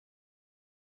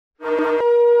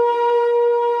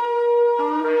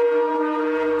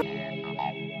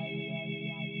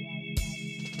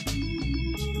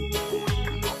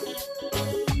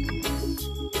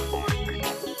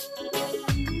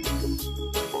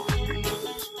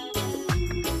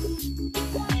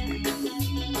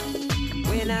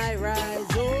when I rise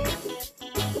up,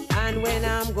 and when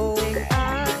I'm going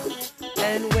out,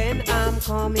 and when I'm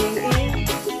coming in,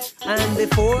 and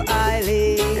before I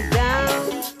lay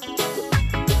down,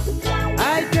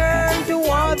 I turn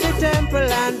toward the temple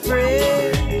and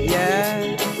pray,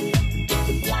 yeah.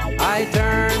 I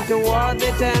turn toward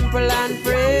the temple and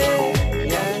pray,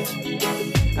 yeah.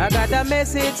 I got a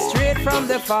message straight from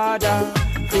the Father.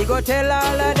 We go tell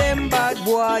all of them bad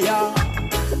boy, yeah,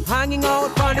 hanging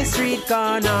out on the street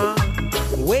corner,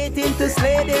 waiting to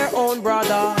slay their own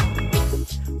brother.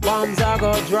 Bombs are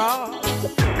go drop,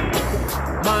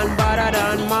 man better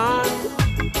than man.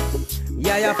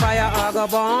 Yeah, your fire are go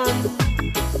burn.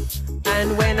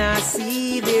 And when I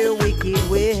see their wicked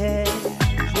ways,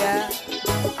 yeah,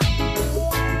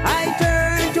 I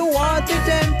turn toward the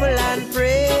temple and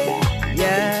pray,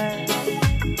 yeah.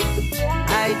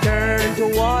 I turn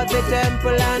toward the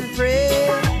temple and pray,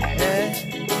 yeah.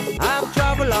 I've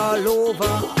traveled all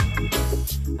over,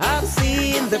 I've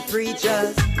seen the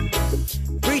preachers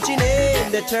preaching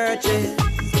in the churches,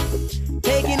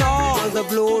 taking all the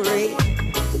glory,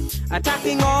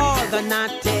 attacking all the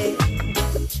naughty,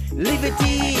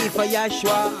 liberty for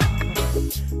Yahshua.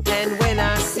 And when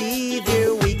I see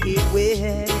their wicked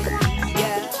ways,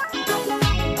 yeah,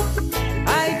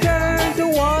 I turn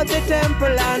toward the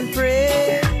temple and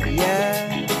pray, yeah.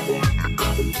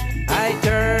 I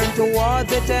turn toward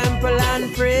the temple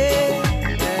and pray,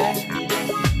 yeah.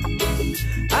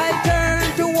 I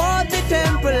turn toward the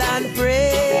temple and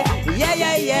pray, yeah,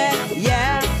 yeah, yeah,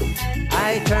 yeah.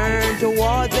 I turn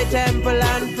toward the temple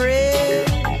and pray,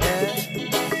 yeah.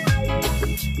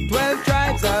 12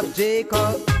 tribes of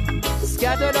Jacob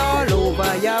scattered all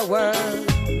over your world.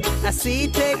 I see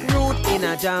it take root in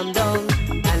a jam down,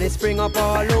 and it spring up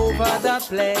all over the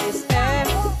place, eh?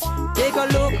 Take a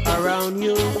look around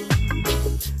you.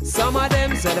 Some of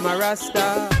them say them a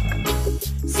Rasta,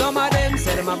 some of them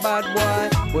say them a bad boy,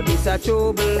 but it's a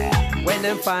trouble when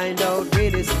them find out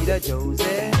where they see the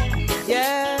Joseph,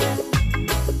 yeah.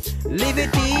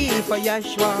 Liberty for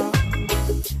Yahshua,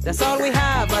 that's all we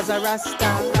have as a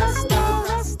Rasta, Rasta,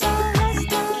 Rasta,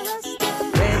 Rasta, Rasta.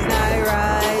 When I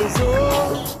rise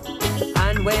up,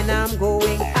 and when I'm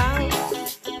going out,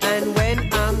 and when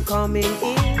I'm coming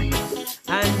in,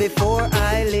 and before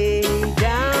I lay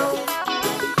down,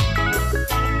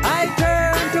 I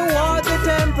turn toward the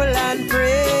temple and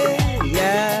pray,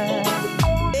 yeah.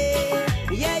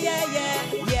 Yeah, yeah, yeah,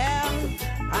 yeah.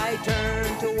 I turn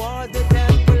toward the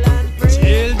temple and pray.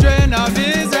 Children of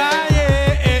Israel,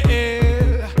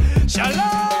 shalom.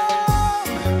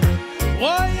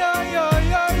 Oh, yo, yo,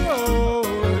 yo, yo.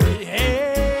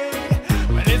 Hey.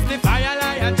 Well, it's the fire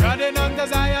lion trotting on the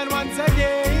Zion once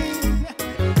again.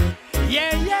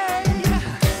 Yeah, yeah.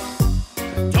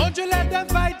 Don't you let them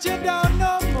fight you down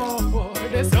no more.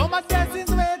 There's so much blessings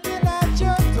waiting at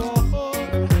your door.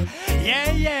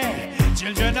 Yeah, yeah.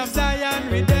 Children of Zion,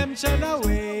 redemption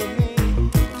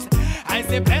awaits. I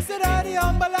say, blessed are the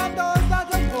humble and those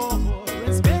that are poor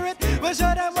in spirit. We'll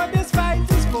show them what this fight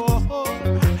is for.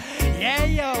 Yeah,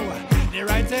 yo, the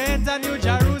right to enter New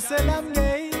Jerusalem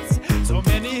gates. So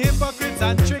many hypocrites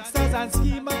and tricksters and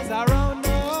schemers around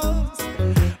us.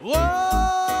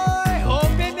 Whoa,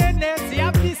 hoping in their sea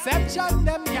of deception,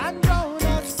 them can drown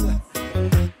us.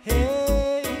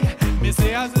 Hey, me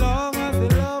say as long as the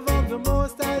love of the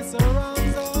Most High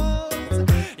surrounds us.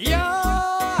 Yo,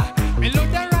 me look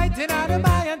them right in the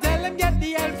eye and tell them get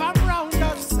the hell from round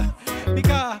us.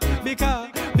 Because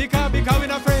we're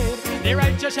not afraid. The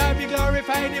righteous shall be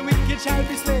glorified, the wicked shall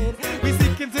be slain. We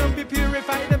seeking to be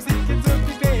purified, them seeking to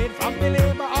be paid. From the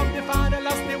labor of the Father,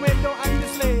 lost the window and the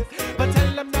slave. But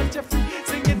tell them that you're free,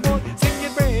 sing it bold, sing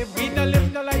it brave. We no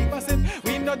live no life of sin,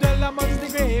 we no dwell amongst the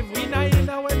grave. We no in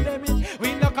no when them in,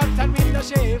 we no cut and we no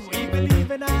shave. We believe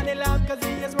in all the Lamb, cause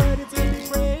he is worthy to be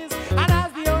praised. And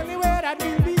that's the only way that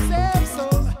we'll be saved. So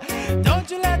don't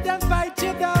you let them fight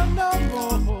you down no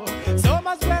more. So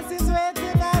much blessings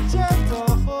waiting at your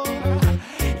door.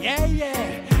 Yeah,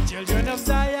 yeah. Children of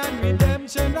Zion,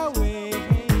 redemption awaits.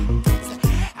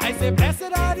 I say,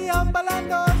 blessed are the humble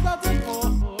and those that are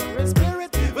poor in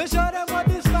spirit. We'll show them what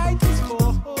this fight is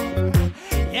for.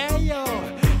 Yeah, yo.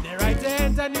 The right to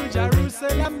enter New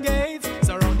Jerusalem gates,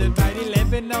 surrounded by the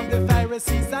leaven of the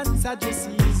Pharisees and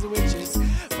Sadducees, which is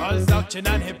false doctrine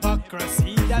and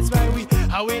hypocrisy. That's why we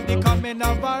await the coming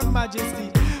of our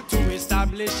Majesty to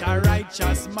establish a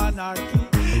righteous monarchy.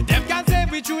 Them can say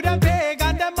we through the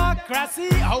pagan democracy.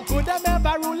 How could them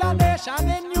ever rule a nation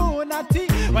in unity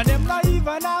when them not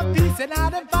even have peace in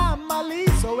our family?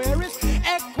 So where is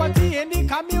equity in the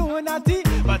community?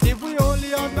 But if we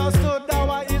only understood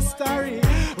our history,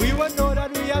 we would know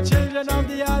that we are children of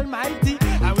the Almighty.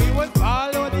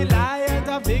 follow the lion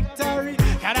to victory.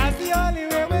 Cause that's the only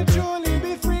way we'll truly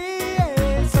be free.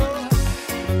 Yeah. So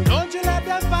don't you let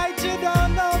them fight you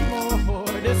down no more.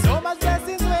 There's so much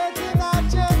blessings waiting at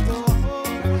your door.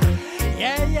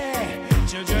 Yeah, yeah.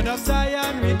 Children of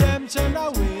Zion, redemption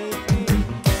awaiting.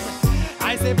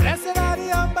 I say blessed are the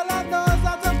humble and those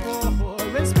that are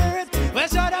poor in spirit. Well,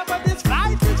 shut up what this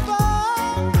fight is for.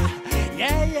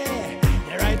 Yeah, yeah.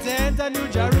 The right to enter New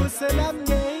Jerusalem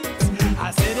gates.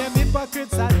 I say them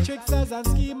hypocrites and tricksters and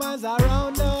schemers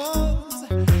around us.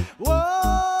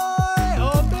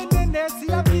 Whoa, opening their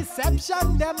sea of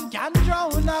deception, them can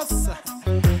drown us.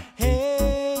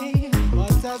 Hey,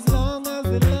 but as long as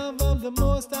the love of the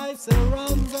Most High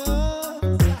surrounds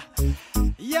us.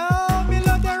 Yo, me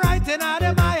love the writing of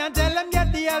them eye and tell them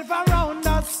get the elf around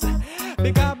us.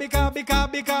 Because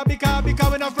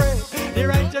we're not afraid. The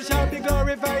righteous shall be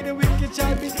glorified, the wicked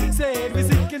shall be saved. We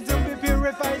seeking to be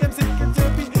purified, them seeking to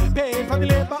be paid. From the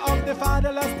labor of the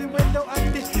father, lost the widow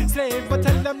and the slave. But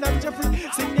tell them that you're free,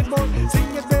 sing it bold,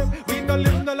 sing it brave. We no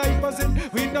live no life for sin,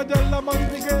 we no dwell among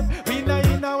the grave. We no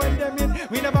in now when them in,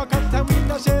 we never cut and we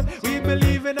no shame. We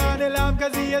believe in on the Lamb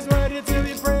cause he is worthy to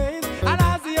be praised. And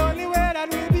that's the only way that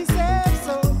we'll be saved.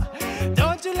 So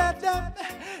don't you let them,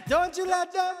 don't you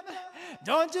let them,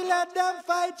 don't you let them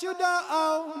fight you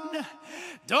down.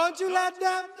 Don't you let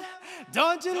them,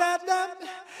 don't you let them,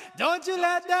 don't you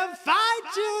let them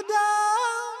fight you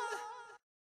down.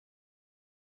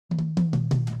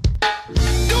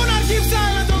 Do not keep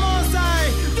silent, O Most High.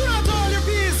 Do not hold your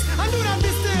peace and do not be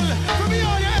still. For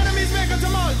behold, your enemies make a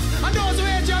tumult, and those who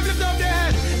hate you have lifted up their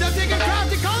head. They're taking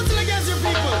crafty counsel against your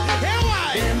people. Hear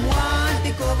why? Them want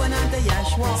the covenant of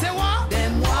Yahshua. Say what?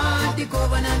 Them want the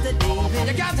covenant of David.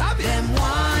 You can't have it. Them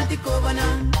want the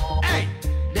covenant. Hey,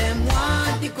 Them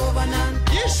want the covenant.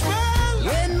 Ishmael.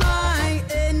 When my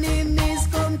enemies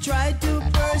come try to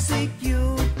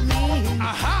persecute me,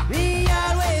 Aha. we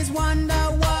always wonder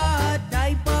what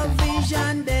type of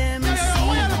vision them see.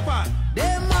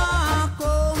 Them a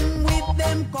come with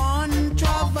them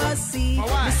controversy.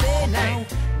 Why? Me say now, Hey.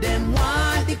 them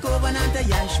want the covenant of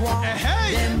Yahshua.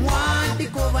 Hey. Them want the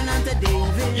covenant of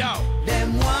David. Yo.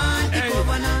 Them want the Hey.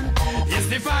 covenant. It's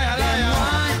the fire Them lion.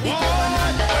 want the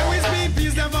covenant. When we speak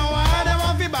peace, them for war, them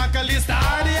want fi back a list. The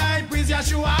high priest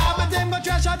Yeshua, but them go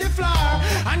trash at the floor.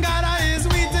 And God is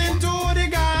waiting to the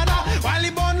God while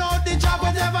he burn out the chop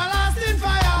with everlasting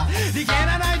fire. The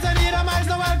Canaanites and Edomites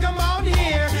no welcome out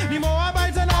here. The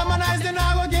Moabites and Ammonites they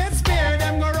now go get spared.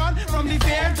 Them go run from the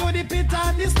fair to the pit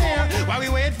and the snare while we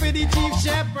wait for the chief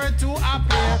shepherd to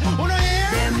appear. Who no hear?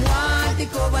 Them want the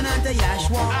covenant of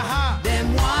Yahshua. Aha.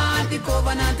 Them want the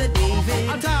covenant of David.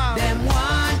 Atta. Them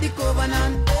want the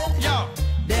covenant. Yo,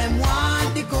 Them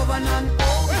want the covenant.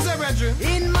 where's the brethren?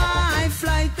 In my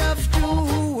flight of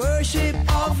true worship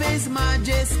of His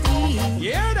Majesty.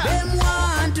 Hear that? Them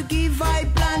want to give I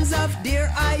plans of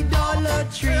their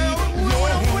idolatry.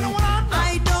 we don't want that.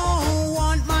 I don't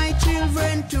want my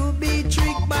children to be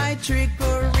tricked by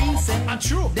trickery. And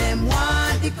true. Them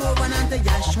want the covenant of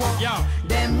Yahshua. Yo.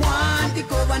 Them want the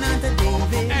covenant of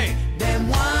David. Hey. Them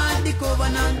want the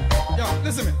covenant. Yo,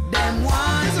 listen to me. Them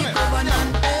want Listen the to me.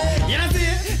 covenant. Hey. You know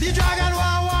see, the dragon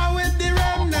war with the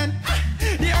remnant.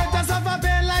 The earth has suffer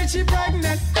pain like she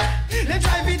pregnant. They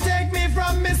try to take me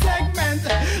from me segment,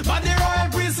 but the royal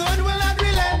priesthood will not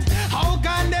relent. How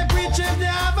can they preach if they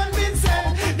haven't been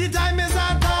sent? The time is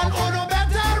at hand, oh no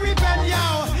better repent, yo.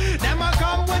 Them a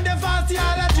come with the fast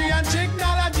theology and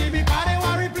technology because they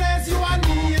want to replace you and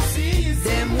me, you see.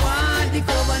 Them want the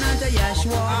covenant of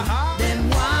Yahshua. Uh-huh. Them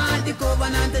want the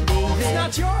covenant of David. It's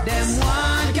not yours. Them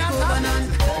want the Can't have covenant.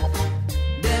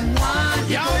 Them want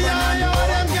the Yo, covenant.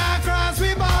 them can't cross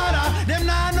we border. Them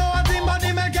not know nothing but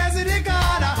the Melchizedek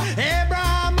order.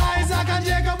 Abraham, Isaac, and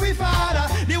Jacob we father.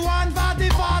 The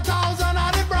 144,000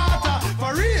 are the brother.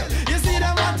 For real, you see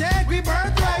them a take we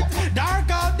birthright. Dark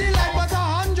out the light, but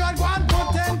 100 one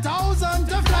put 10,000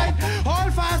 to flight.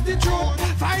 Hold fast the truth,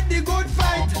 fight the good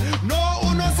fight. No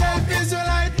uno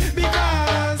self-Israelite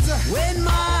because When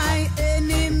my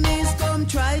enemies come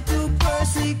try to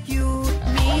persecute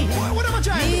me, what am I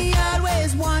trying to do? me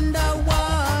always wonder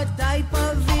what type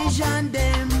of vision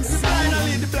them The blind and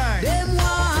see. lead the blind. Them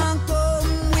want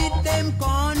come with them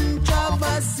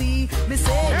controversy. Me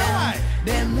say Yeah, now, why?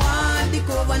 them want the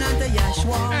covenant of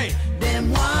Yahshua. Hey.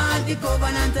 Them want the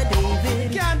covenant of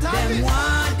David. Can't have Them it.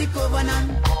 want the covenant.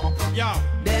 Yo,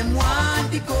 Them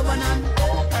want the covenant.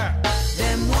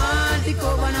 Them want the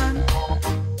covenant.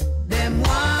 Them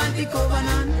want the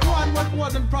covenant. the one what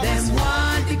wasn't promised. Them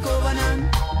want the covenant.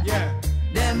 Yeah,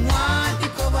 Them want the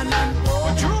covenant. but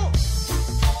Oh. true.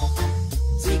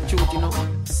 Seek truth, you know.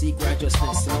 Seek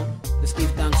righteousness, you know. Just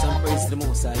give thanks and praise to the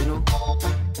Most High, you know.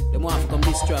 They want to come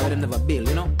destroy what they never build,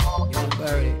 you know. You know,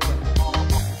 already.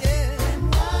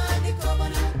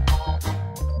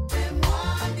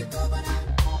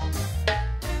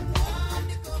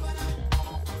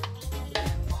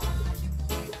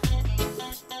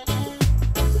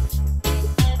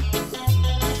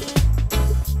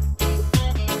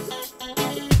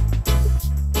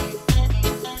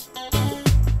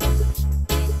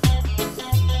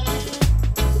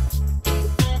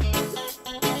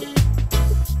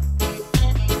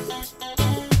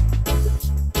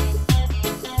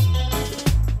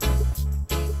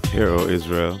 Hear, O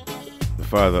Israel, the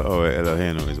Father, our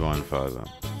Eloheinu, is one Father.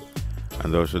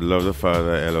 And thou shalt love the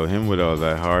Father Elohim with all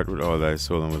thy heart, with all thy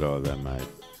soul, and with all thy might.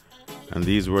 And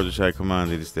these words which I command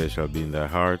thee this day shall be in thy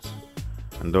heart,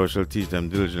 and thou shalt teach them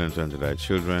diligently unto thy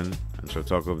children, and shalt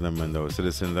talk of them when thou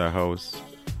sittest in thy house,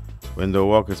 when thou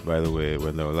walkest by the way,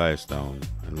 when thou liest down,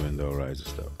 and when thou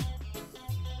risest up.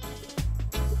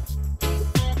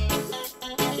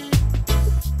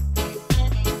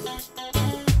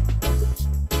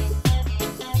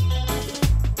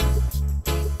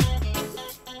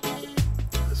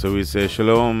 So we say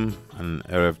Shalom and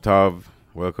Erev Tov.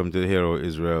 Welcome to the Hero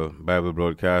Israel Bible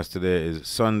broadcast. Today is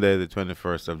Sunday, the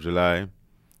 21st of July,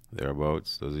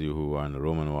 thereabouts. Those of you who are on the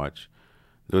Roman watch.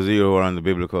 Those of you who are on the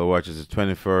biblical watch, it's the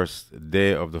 21st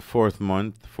day of the fourth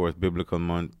biblical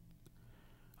month,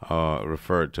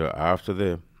 referred to after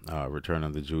the return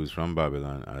of the Jews from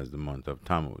Babylon as the month of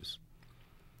Tammuz.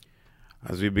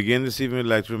 As we begin this evening, I'd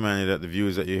like to remind you that the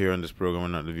views that you hear on this program are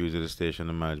not the views of the station,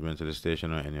 the management of the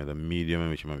station, or any other medium in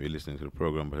which you might be listening to the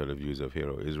program, but are the views of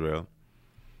Hero Israel.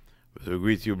 So we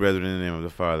greet you, brethren, in the name of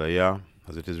the Father, Yah,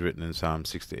 as it is written in Psalm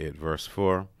 68, verse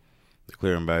 4,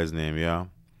 declaring by his name, Yah.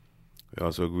 We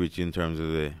also greet you in terms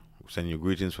of send you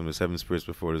greetings from the seven spirits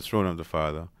before the throne of the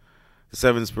Father. The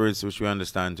seven spirits, which we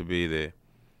understand to be the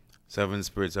seven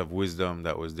spirits of wisdom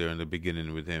that was there in the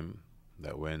beginning with him,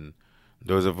 that when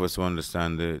those of us who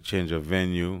understand the change of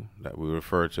venue that we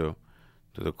refer to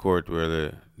the court where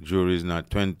the jury is not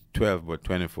 12 but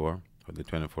 24, or the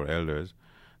 24 elders,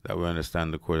 that we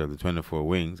understand the court of the 24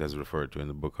 wings as referred to in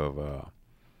the book of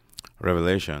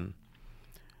Revelation,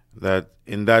 that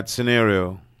in that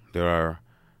scenario there are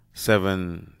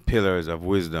seven pillars of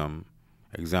wisdom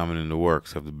examining the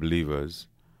works of the believers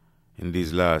in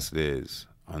these last days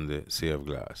on the Sea of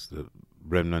Glass, the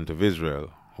remnant of Israel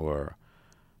who are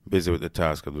busy with the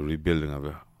task of the rebuilding of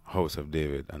the house of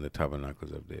David and the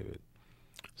tabernacles of David.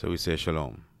 So we say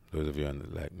Shalom, those of you on the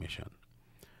like mission.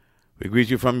 We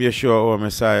greet you from Yeshua, our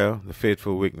Messiah, the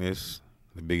faithful witness,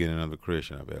 the beginning of the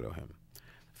creation of Elohim,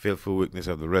 faithful witness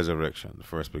of the resurrection, the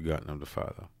first begotten of the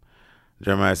Father.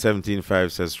 Jeremiah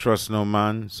 17:5 says, trust no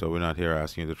man, so we're not here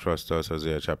asking you to trust us.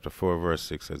 Isaiah chapter 4, verse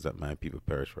 6 says that my people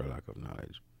perish for a lack of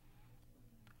knowledge.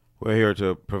 We're here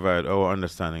to provide our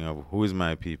understanding of who is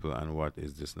my people and what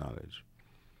is this knowledge.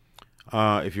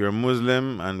 If you're a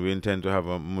Muslim, and we intend to have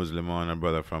a Muslim on, a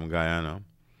brother from Guyana,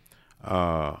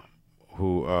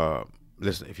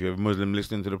 listen. If you're a Muslim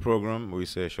listening to the program, we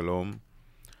say Shalom,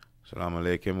 Shalom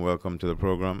Alaikum, welcome to the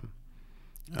program.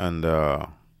 And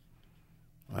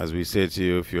as we say to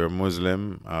you, if you're a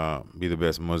Muslim, be the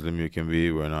best Muslim you can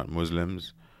be. We're not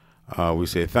Muslims. We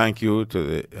say thank you to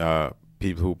the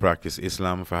people who practice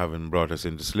Islam for having brought us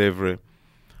into slavery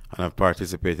and have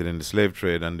participated in the slave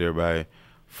trade and thereby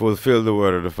fulfilled the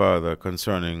word of the Father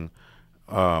concerning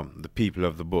the people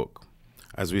of the book.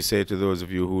 As we say to those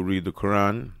of you who read the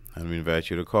Quran, and we invite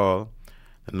you to call,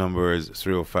 the number is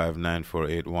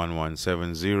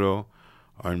 305-948-1170,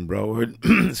 or in Broward,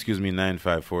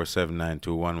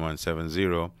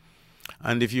 954-792-1170.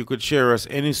 And if you could share us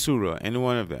any surah, any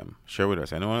one of them, share with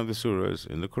us any one of the surahs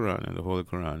in the Quran, in the Holy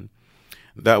Quran,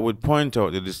 that would point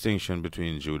out the distinction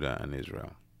between Judah and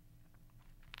Israel.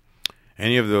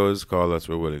 Any of those, call us,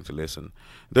 we're willing to listen.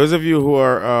 Those of you who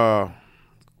are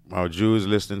our Jews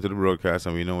listening to the broadcast,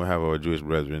 and we know we have our Jewish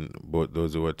brethren, both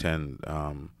those who attend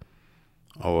our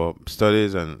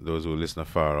studies and those who listen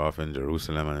afar off in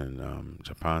Jerusalem and in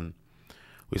Japan.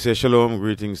 We say shalom,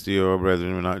 greetings to you, our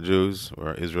brethren. We're not Jews,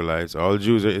 we're Israelites. All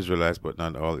Jews are Israelites, but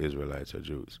not all Israelites are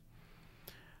Jews.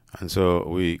 And so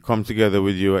we come together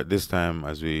with you at this time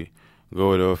as we go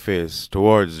with our face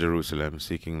towards Jerusalem,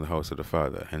 seeking the house of the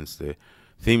Father. Hence the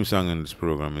theme song in this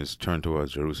program is Turn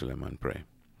Towards Jerusalem and Pray.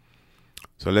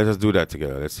 So let us do that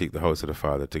together. Let's seek the house of the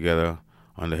Father together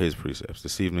under his precepts.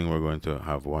 This evening we're going to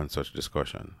have one such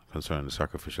discussion concerning the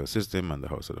sacrificial system and the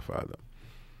house of the Father.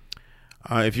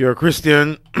 If you're a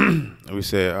Christian, we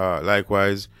say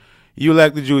likewise, you,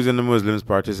 like the Jews and the Muslims,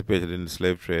 participated in the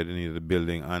slave trade in either the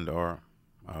building and or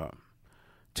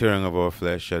tearing of our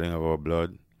flesh, shedding of our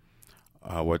blood,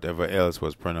 whatever else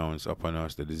was pronounced upon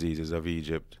us, the diseases of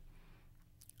Egypt,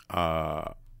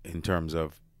 in terms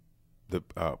of the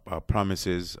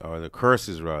promises, or the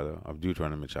curses rather, of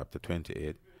Deuteronomy chapter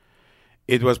 28.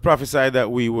 It was prophesied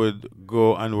that we would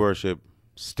go and worship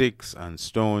sticks and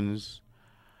stones.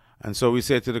 And so we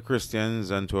say to the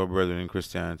Christians and to our brethren in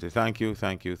Christianity, thank you,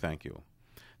 thank you, thank you.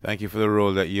 Thank you for the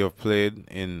role that you have played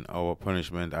in our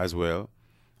punishment as well.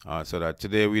 So that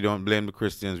today we don't blame the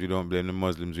Christians, we don't blame the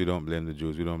Muslims, we don't blame the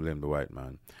Jews, we don't blame the white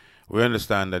man. We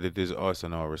understand that it is us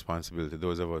and our responsibility,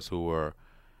 those of us who were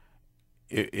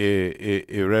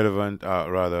irrelevant,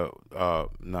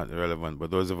 not irrelevant, but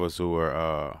those of us who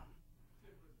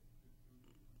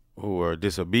were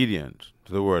disobedient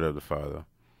to the word of the Father,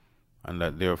 and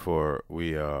that therefore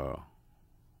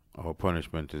our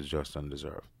punishment is just and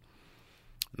deserved.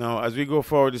 Now, as we go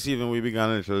forward this evening, we began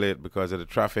a little late because of the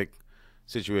traffic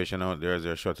situation out there as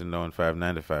they're shutting down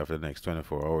 595 for the next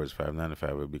 24 hours.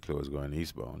 595 will be closed going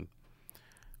eastbound.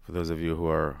 For those of you who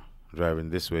are driving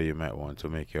this way, you might want to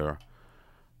make your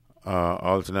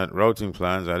alternate routing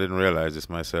plans. I didn't realize this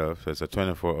myself. It's a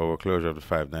 24-hour closure of the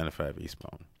 595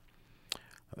 eastbound.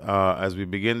 As we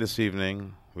begin this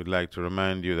evening, we'd like to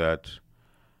remind you that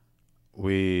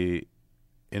we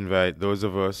invite those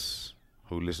of us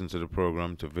who listen to the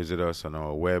program to visit us on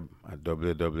our web at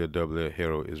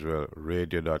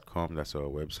www.heroisraelradio.com. That's our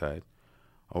website.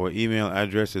 Our email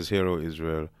address is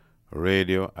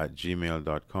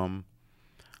heroisraelradio@gmail.com.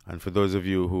 And for those of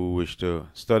you who wish to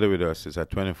study with us, it's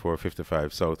at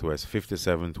 2455 Southwest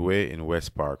 57th Way in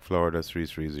West Park, Florida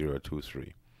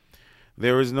 33023.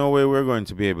 There is no way we're going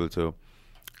to be able to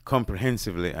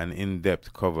comprehensively and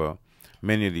in-depth cover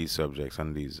many of these subjects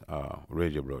on these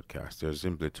radio broadcasts. They're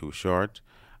simply too short,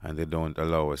 and they don't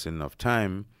allow us enough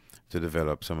time to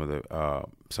develop some of the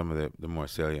more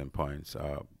salient points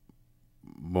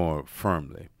more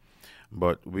firmly.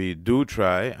 But we do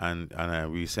try, and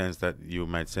we sense that you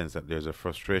might sense that there's a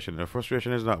frustration. The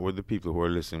frustration is not with the people who are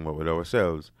listening, but with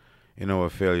ourselves in our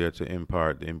failure to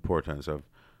impart the importance of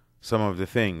some of the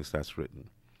things that's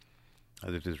written.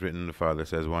 As it is written, the Father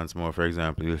says once more, for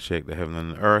example, he'll shake the heaven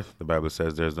and the earth. The Bible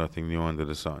says there's nothing new under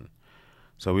the sun.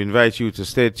 So we invite you to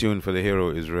stay tuned for the Hero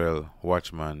Israel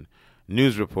Watchman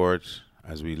news report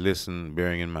as we listen,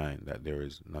 bearing in mind that there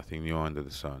is nothing new under the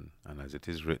sun. And as it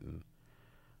is written,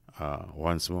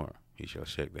 once more, he shall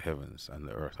shake the heavens and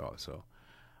the earth also.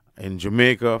 In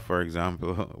Jamaica, for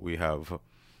example, we have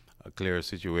a clear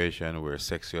situation where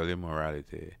sexual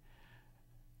immorality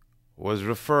was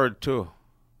referred to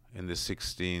in the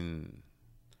 16th,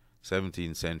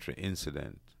 17th century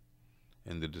incident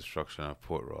in the destruction of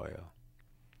Port Royal.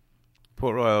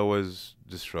 Port Royal was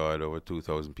destroyed. Over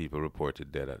 2,000 people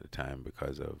reported dead at the time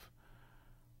because of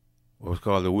what was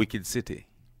called the Wicked City.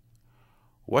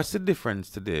 What's the difference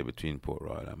today between Port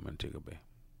Royal and Montego Bay?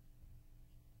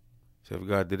 So if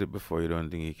God did it before, you don't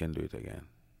think he can do it again?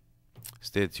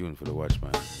 Stay tuned for the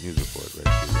Watchman News Report.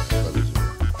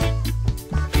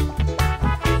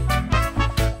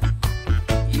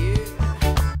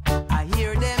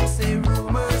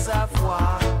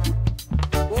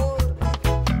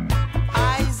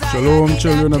 Shalom,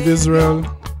 children of Israel.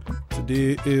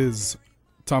 Today is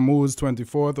Tammuz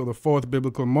 24th, or the 4th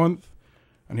biblical month.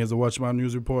 And here's a Watchman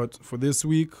News Report for this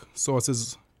week.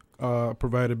 Sources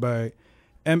provided by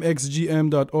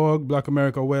mxgm.org, Black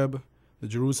America Web, the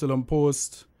Jerusalem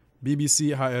Post,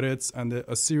 BBC Haaretz, and the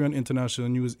Assyrian International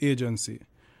News Agency.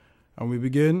 And we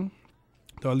begin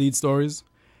with our lead stories.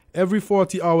 Every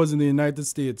 40 hours in the United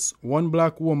States, one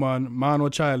black woman, man or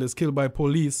child is killed by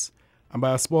police and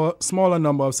by a smaller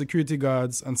number of security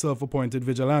guards and self-appointed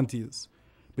vigilantes.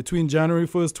 Between January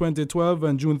 1st, 2012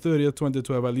 and June 30th,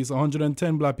 2012, at least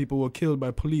 110 black people were killed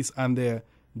by police and their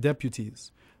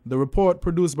deputies. The report,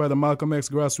 produced by the Malcolm X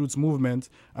grassroots movement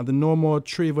and the No More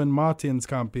Trayvon Martin's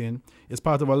campaign, is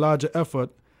part of a larger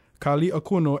effort. Kali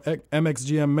Akuno,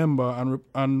 MXGM member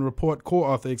and report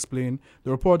co-author, explained, the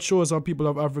report shows how people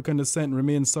of African descent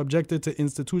remain subjected to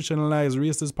institutionalized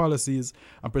racist policies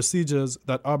and procedures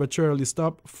that arbitrarily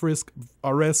stop, frisk,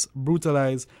 arrest,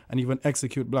 brutalize, and even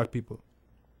execute black people.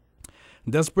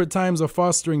 Desperate times are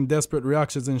fostering desperate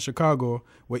reactions in Chicago,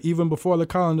 where even before the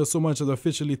calendar so much as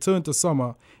officially turned to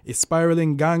summer, a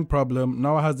spiraling gang problem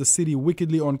now has the city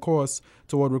wickedly on course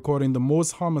toward recording the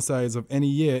most homicides of any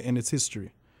year in its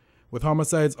history. With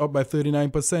homicides up by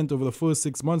 39% over the first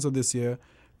 6 months of this year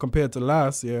compared to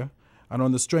last year, and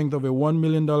on the strength of a $1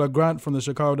 million grant from the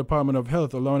Chicago Department of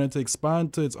Health, allowing it to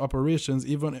expand to its operations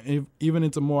even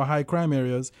into more high crime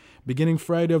areas. Beginning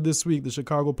Friday of this week, the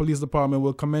Chicago Police Department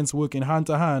will commence working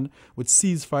hand-to-hand with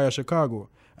Ceasefire Chicago,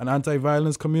 an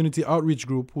anti-violence community outreach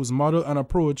group whose model and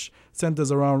approach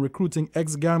centers around recruiting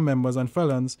ex-gang members and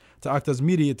felons to act as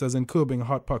mediators in curbing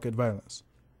hot pocket violence.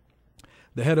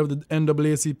 The head of the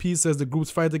NAACP says the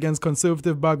group's fight against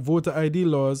conservative-backed voter ID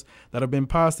laws that have been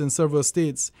passed in several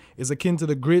states is akin to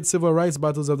the great civil rights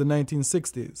battles of the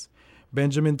 1960s.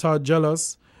 Benjamin Todd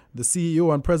Jealous, the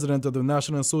CEO and president of the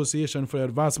National Association for the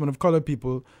Advancement of Colored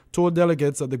People, told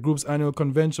delegates at the group's annual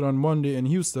convention on Monday in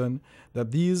Houston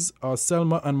that these are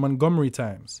Selma and Montgomery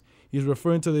times. He's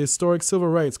referring to the historic civil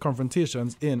rights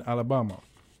confrontations in Alabama.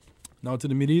 Now to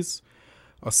the Mideast.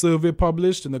 A survey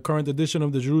published in the current edition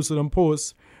of the Jerusalem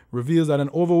Post reveals that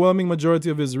an overwhelming majority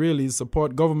of Israelis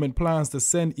support government plans to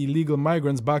send illegal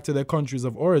migrants back to their countries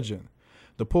of origin.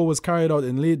 The poll was carried out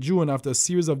in late June after a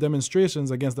series of demonstrations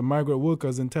against the migrant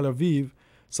workers in Tel Aviv,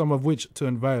 some of which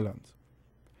turned violent.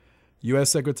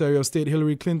 U.S. Secretary of State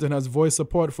Hillary Clinton has voiced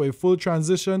support for a full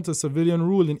transition to civilian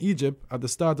rule in Egypt at the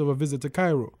start of a visit to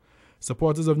Cairo.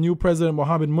 Supporters of new President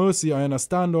Mohamed Morsi are in a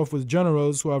standoff with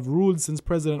generals who have ruled since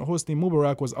President Hosni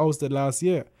Mubarak was ousted last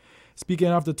year. Speaking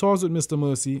after talks with Mr.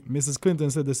 Morsi, Mrs. Clinton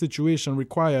said the situation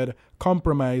required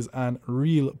compromise and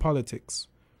real politics.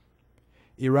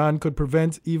 Iran could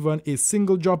prevent even a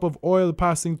single drop of oil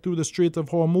passing through the Strait of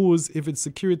Hormuz if its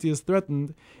security is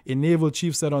threatened, a naval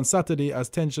chief said on Saturday as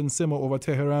tensions simmer over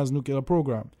Tehran's nuclear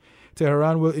program.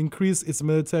 Tehran will increase its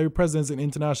military presence in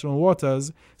international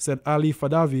waters, said Ali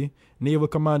Fadavi, naval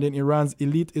commander in Iran's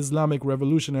elite Islamic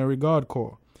Revolutionary Guard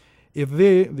Corps. If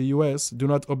they, the U.S., do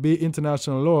not obey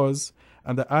international laws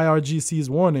and the IRGC's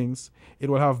warnings, it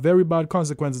will have very bad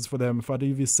consequences for them,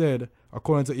 Fadavi said,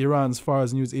 according to Iran's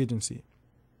Fars news agency.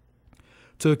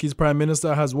 Turkey's prime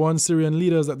minister has warned Syrian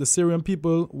leaders that the Syrian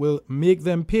people will make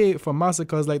them pay for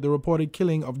massacres like the reported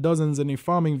killing of dozens in a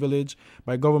farming village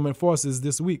by government forces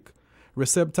this week.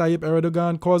 Recep Tayyip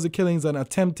Erdogan calls the killings an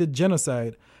attempted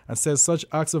genocide and says such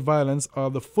acts of violence are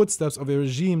the footsteps of a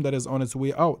regime that is on its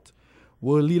way out.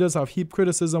 World leaders have heaped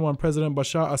criticism on President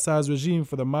Bashar Assad's regime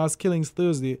for the mass killings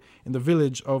Thursday in the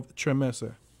village of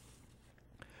Tremese.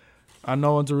 And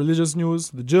now on to religious news.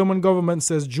 The German government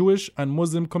says Jewish and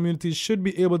Muslim communities should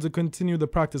be able to continue the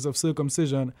practice of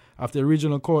circumcision after a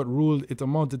regional court ruled it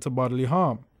amounted to bodily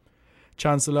harm.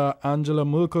 Chancellor Angela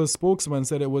Merkel's spokesman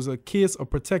said it was a case of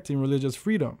protecting religious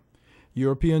freedom.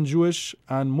 European Jewish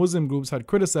and Muslim groups had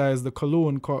criticized the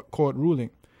Cologne court ruling.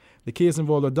 The case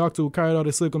involved a doctor who carried out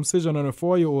a circumcision on a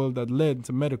 4-year-old that led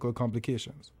to medical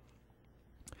complications.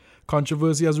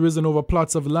 Controversy has risen over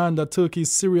plots of land that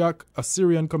Turkey's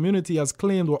Syrian community has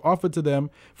claimed were offered to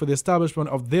them for the establishment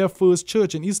of their first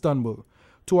church in Istanbul.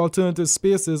 2 alternative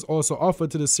spaces also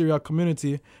offered to the Syriac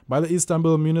community by the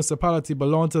Istanbul municipality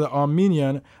belong to the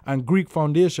Armenian and Greek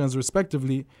foundations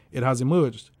respectively, it has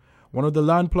emerged. One of the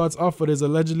land plots offered is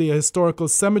allegedly a historical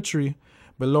cemetery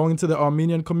belonging to the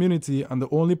Armenian community and the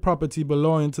only property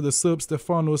belonging to the Serb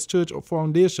Stefanos Church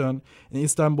Foundation in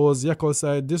Istanbul's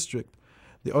Yekolsay district.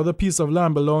 The other piece of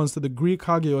land belongs to the Greek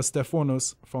Hagios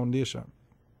Stefanos Foundation.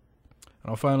 And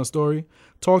our final story,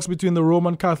 talks between the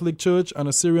Roman Catholic Church and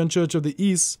the Syrian Church of the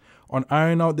East on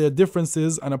ironing out their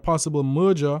differences and a possible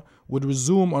merger would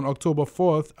resume on October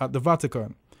 4th at the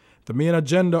Vatican. The main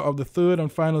agenda of the third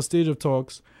and final stage of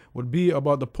talks would be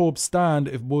about the Pope's stand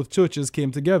if both churches came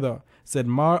together, said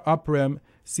Mar Aprem,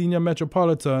 senior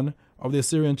metropolitan of the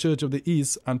Assyrian Church of the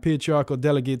East and patriarchal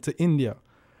delegate to India.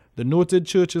 The noted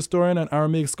church historian and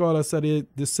Aramaic scholar said a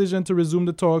decision to resume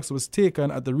the talks was taken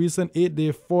at the recent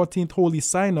 8-day 14th Holy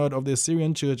Synod of the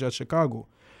Assyrian Church at Chicago.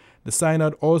 The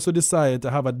Synod also decided to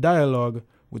have a dialogue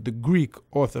with the Greek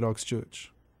Orthodox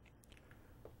Church.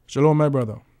 Shalom, my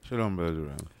brother. Shalom,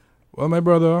 brother. Well, my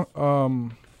brother,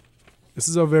 this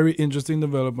is a very interesting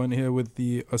development here with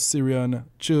the Assyrian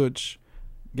Church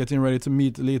getting ready to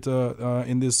meet later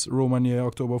in this Roman year,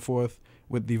 October 4th,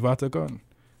 with the Vatican.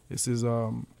 This is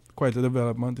quite a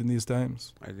development in these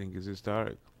times. I think it's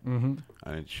historic. Mm-hmm.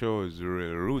 And it shows the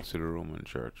real roots of the Roman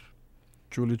Church.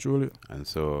 Truly, truly. And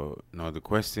so now the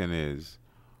question is,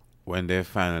 when they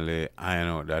finally iron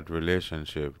out that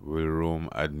relationship, will Rome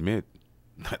admit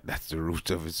that that's the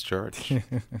root of its church?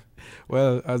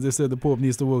 Well, as they said, the Pope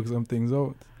needs to work some things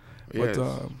out. Yes.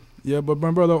 But but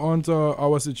my brother, on to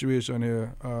our situation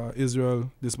here,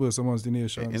 Israel dispersed amongst the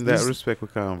nations. In that respect, we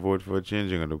can't vote for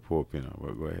changing of the Pope,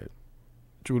 but go ahead.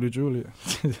 Truly, truly.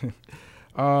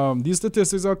 These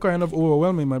statistics are kind of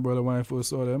overwhelming, my brother, when I first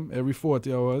saw them. Every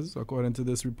 40 hours, according to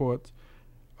this report,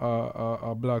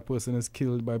 a black person is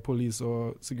killed by police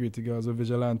or security guards or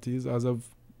vigilantes. As of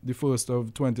the 1st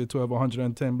of 2012,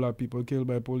 110 black people killed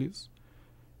by police.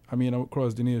 I mean,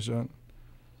 across the nation.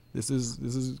 This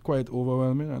is quite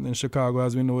overwhelming. And in Chicago,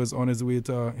 as we know, is on its way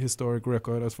to a historic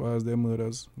record as far as their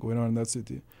murders going on in that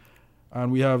city.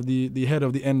 And we have the head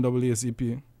of the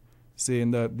NAACP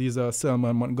saying that these are Selma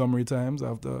and Montgomery times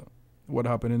after what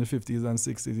happened in the 50s and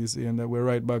 60s. He's saying that we're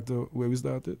right back to where we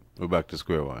started. We're back to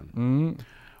square one. Mm-hmm.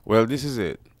 Well, this is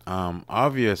it.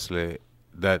 Obviously,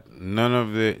 that none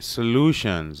of the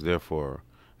solutions, therefore,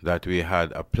 that we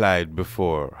had applied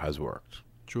before has worked.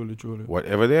 Truly, truly.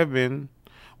 Whatever they have been,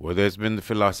 whether it's been the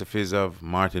philosophies of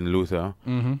Martin Luther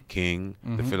King,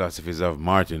 the philosophies of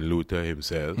Martin Luther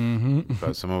himself,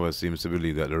 because some of us seems to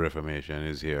believe that the Reformation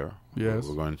is here. Yes.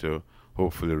 We're going to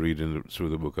hopefully read through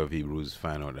the book of Hebrews,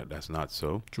 find out that that's not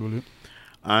so. Truly.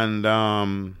 And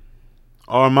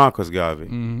or Marcus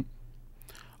Garvey,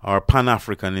 or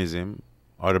Pan-Africanism,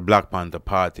 or the Black Panther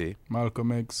Party,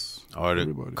 Malcolm X, or the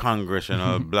everybody.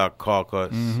 Congressional Black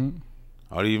Caucus,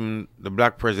 or even the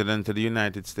black president of the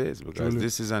United States, because Truly.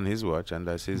 this is on his watch and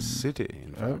that's his city,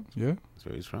 in fact. Yeah.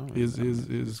 So he's from His friend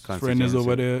is constituency.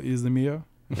 over there, is the mayor.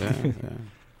 Yeah, yeah.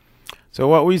 So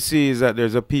what we see is that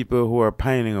there's a people who are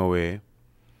pining away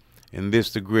in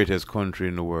this, the greatest country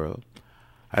in the world.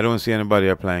 I don't see anybody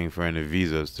applying for any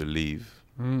visas to leave.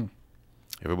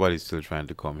 Everybody's still trying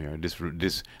to come here.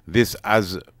 This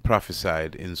as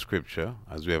prophesied in Scripture,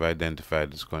 as we have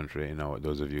identified this country,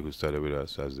 those of you who study with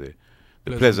us, as the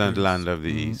pleasant land of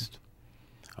the east,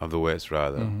 of the west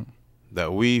rather,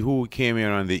 that we who came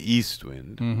here on the east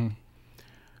wind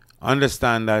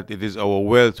understand that it is our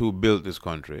wealth who built this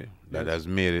country that has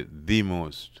made it the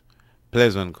most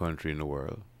pleasant country in the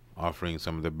world, offering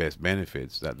some of the best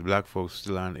benefits that the black folks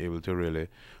still aren't able to really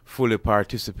fully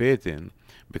participate in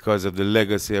because of the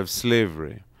legacy of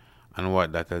slavery and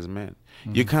what that has meant.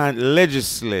 You can't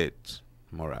legislate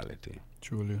morality.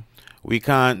 Truly. We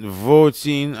can't vote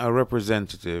in a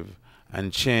representative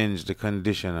and change the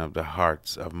condition of the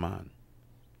hearts of man.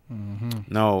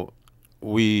 Now,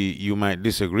 you might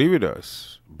disagree with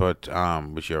us, but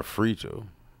which you're free to.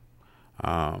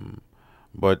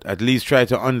 But at least try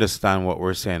to understand what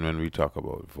we're saying when we talk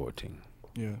about voting.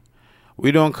 Yeah.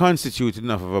 We don't constitute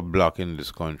enough of a bloc in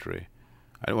this country.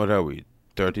 And what are we?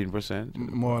 13%?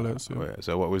 More or less, yeah. Oh, yeah.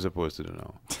 So what we're supposed to do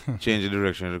now? Change the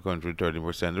direction of the country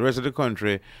 13%. The rest of the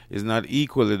country is not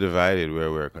equally divided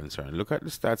where we're concerned. Look at the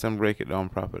stats and break it down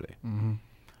properly.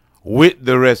 With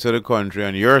the rest of the country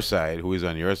on your side, who is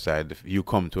on your side, you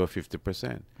come to a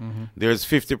 50%. There's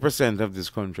 50% of this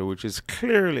country which is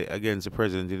clearly against the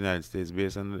President of the United States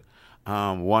based on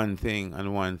one thing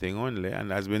and one thing only,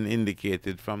 and has been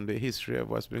indicated from the history of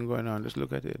what's been going on. Just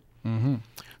look at it.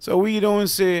 So we don't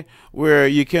say where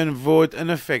you can vote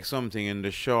and affect something in the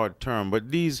short term,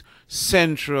 but these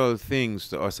central things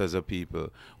to us as a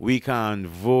people, we can't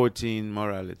vote in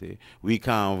morality, we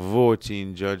can't vote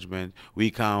in judgment,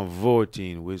 we can't vote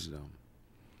in wisdom.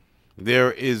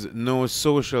 There is no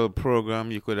social program.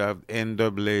 You could have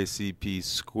NAACP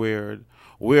squared.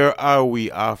 Where are we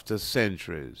after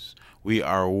centuries? We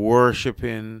are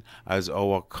worshiping as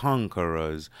our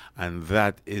conquerors, and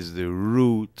that is the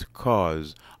root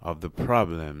cause of the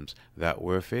problems that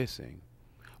we're facing.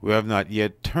 We have not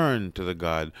yet turned to the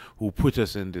God who put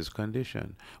us in this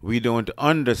condition. We don't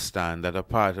understand that a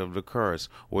part of the curse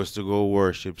was to go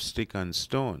worship stick and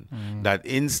stone. That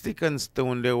in stick and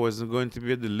stone there wasn't going to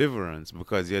be a deliverance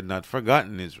because he had not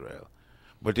forgotten Israel.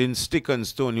 But in stick and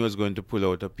stone, he was going to pull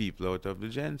out a people out of the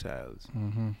Gentiles.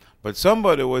 But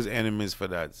somebody was enemies for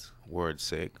that word's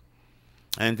sake.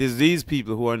 And it is these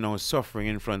people who are now suffering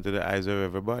in front of the eyes of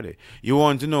everybody. You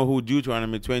want to know who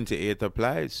Deuteronomy 28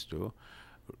 applies to?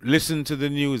 Listen to the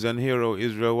news and hear how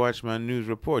Israel Watchman News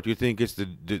report. You think it's the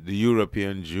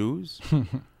European Jews?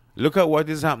 Look at what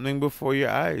is happening before your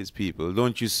eyes, people.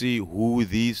 Don't you see who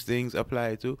these things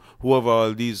apply to? Who have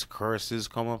all these curses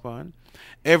come upon?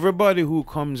 Everybody who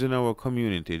comes in our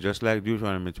community, just like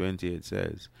Deuteronomy 28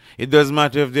 says, it doesn't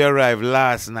matter if they arrived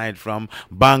last night from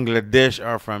Bangladesh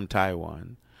or from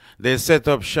Taiwan. They set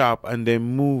up shop and they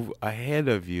move ahead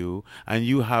of you, and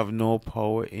you have no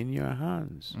power in your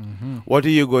hands. What are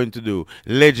you going to do?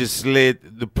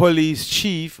 Legislate? The police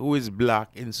chief, who is black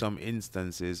in some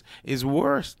instances, is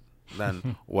worse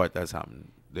than what has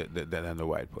happened than the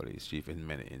white police chief in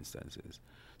many instances.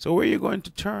 So where are you going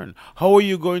to turn? How are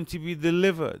you going to be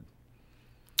delivered?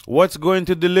 What's going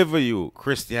to deliver you?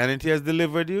 Christianity has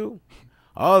delivered you?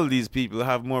 All these people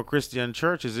have more Christian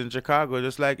churches in Chicago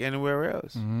just like anywhere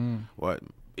else. What?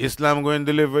 Islam going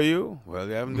to deliver you? Well,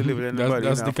 they haven't delivered anybody.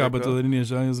 That's in the Africa. capital of the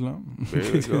nation, Islam. There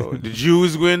you go. The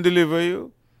Jews going to deliver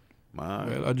you? Man.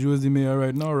 Well, a Jew is the mayor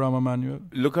right now, Rahm Emanuel.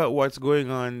 Look at what's going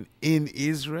on in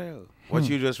Israel. What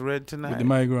you just read tonight. With the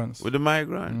migrants. With the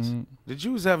migrants. The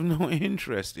Jews have no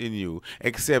interest in you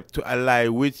except to ally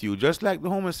with you, just like the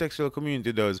homosexual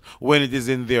community does when it is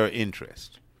in their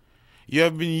interest. You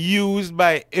have been used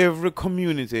by every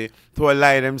community to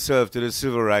ally themselves to the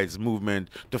civil rights movement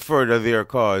to further their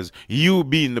cause, you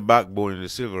being the backbone of the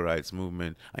civil rights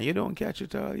movement, and you don't catch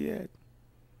it all yet.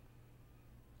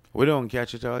 We don't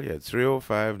catch it all yet.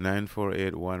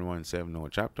 305-948-1170.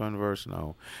 Chapter and verse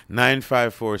now.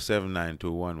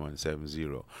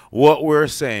 954-792-1170. What we're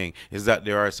saying is that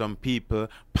there are some people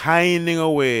pining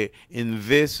away in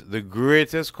this, the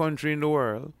greatest country in the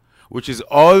world, which is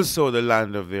also the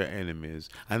land of their enemies,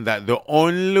 and that the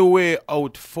only way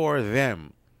out for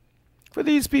them, for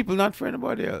these people, not for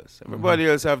anybody else. Everybody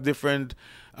else have different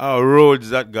roads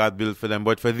that God built for them,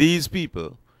 but for these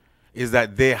people, is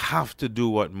that they have to do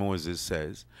what Moses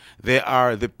says. They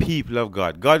are the people of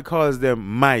God. God calls them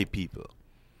my people.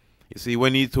 You see,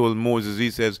 when he told Moses,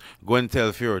 he says, go and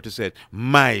tell Pharaoh to say,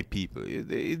 my people.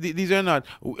 These are not,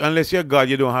 unless you're God,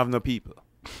 you don't have no people.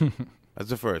 That's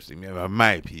the first thing. You have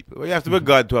my people. Well, you have to be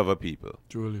God to have a people.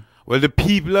 Truly. Well, the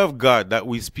people of God that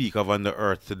we speak of on the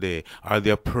earth today are the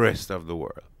oppressed of the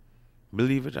world.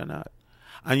 Believe it or not.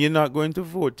 And you're not going to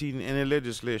vote in any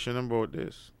legislation about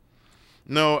this.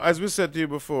 Now, as we said to you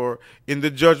before, in the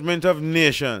judgment of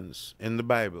nations in the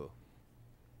Bible,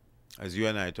 as you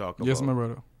and I talk about. Yes, my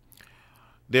brother.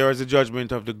 There is a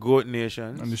judgment of the goat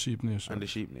nations. And the sheep nation. And the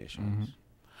sheep nations.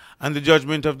 And the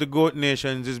judgment of the goat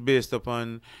nations is based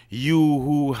upon you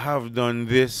who have done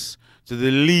this to the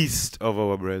least of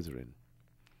our brethren.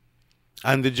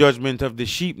 And the judgment of the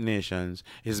sheep nations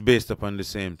is based upon the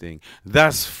same thing.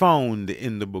 That's found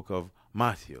in the book of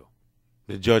Matthew,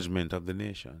 the judgment of the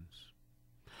nations.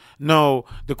 Now,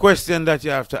 the question that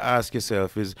you have to ask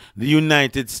yourself is, the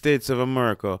United States of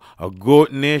America a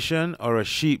goat nation or a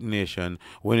sheep nation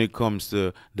when it comes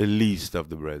to the least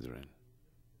of the brethren?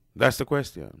 That's the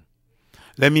question.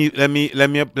 Let me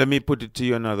put it to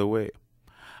you another way.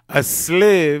 A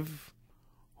slave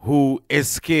who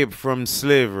escaped from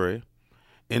slavery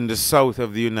in the south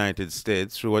of the United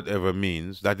States through whatever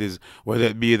means, that is, whether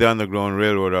it be the Underground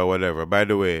Railroad or whatever. By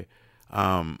the way,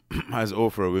 as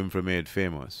Oprah Winfrey made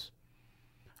famous,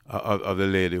 of the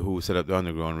lady who set up the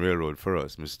Underground Railroad for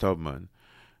us, Miss Tubman,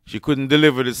 she couldn't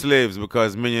deliver the slaves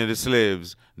because many of the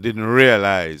slaves didn't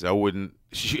realize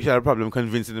she had a problem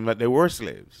convincing them that they were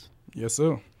slaves. Yes,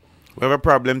 sir. We have a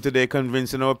problem today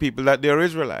convincing our people that they're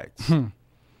Israelites.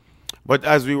 But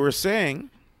as we were saying,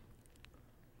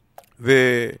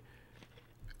 the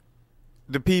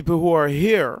people who are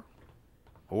here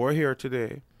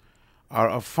today are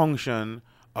a function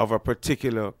of a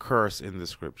particular curse in the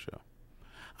scripture.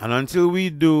 And until we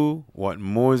do what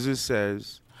Moses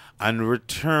says and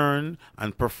return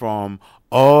and perform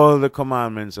all the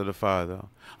commandments of the Father,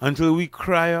 until we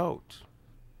cry out,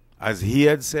 as he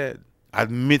had said,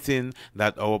 admitting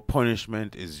that our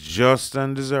punishment is just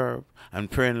and deserved, and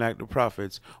praying like the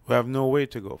prophets, we have no way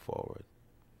to go forward.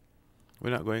 We're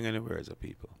not going anywhere as a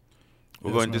people.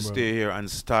 We're going to stay here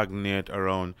and stagnate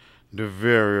around the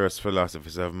various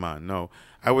philosophies of man. Now,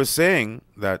 I was saying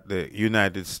that the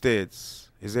United States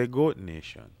is a goat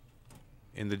nation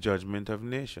in the judgment of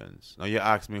nations. Now, you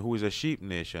asked me who is a sheep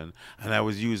nation, and I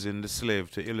was using the slave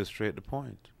to illustrate the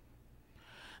point.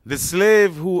 The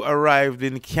slave who arrived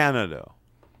in Canada,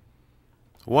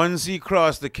 once he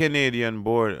crossed the Canadian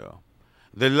border,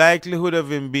 the likelihood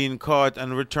of him being caught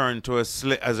and returned to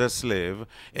as a slave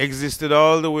existed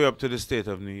all the way up to the state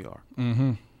of New York.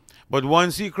 But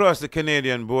once he crossed the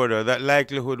Canadian border, that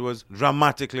likelihood was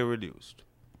dramatically reduced.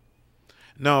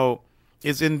 Now,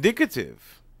 it's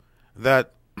indicative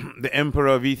that the Emperor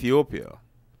of Ethiopia,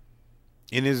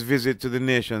 in his visit to the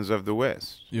nations of the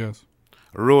West,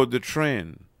 rode the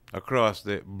train across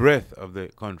the breadth of the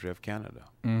country of Canada.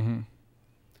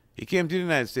 He came to the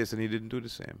United States and he didn't do the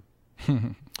same.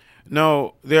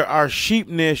 Now, there are sheep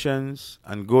nations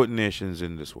and goat nations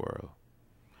in this world.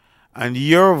 And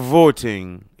your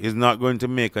voting is not going to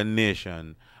make a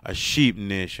nation a sheep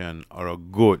nation or a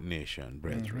goat nation,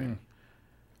 brethren.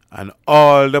 And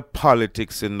all the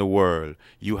politics in the world,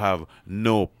 you have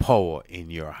no power in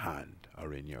your hand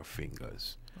or in your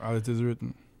fingers. All it is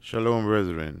written. Shalom,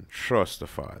 brethren. Trust the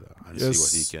Father and see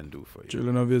what he can do for you.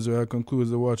 Children of Israel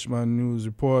concludes the Watchman News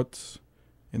Report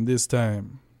in this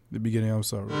time, the beginning of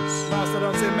sorrows. Pastor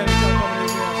don't say many shall come in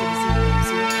here after the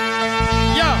season.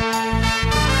 Yo!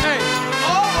 Hey!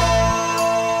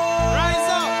 Oh! Rise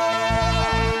up!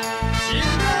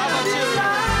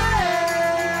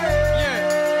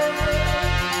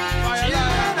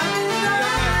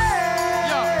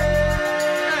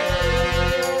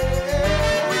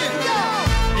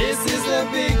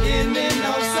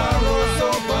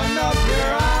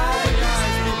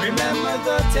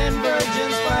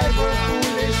 virgins fight for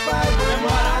foolish, fight for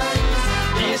wise.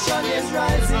 Nation is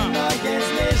rising against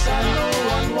nation, no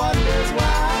one wonders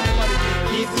why.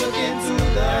 Keep looking to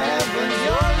the heavens,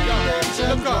 your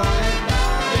redemption drawing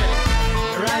nigh.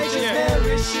 Righteous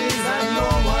perishes and no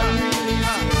one really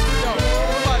sees to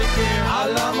care. How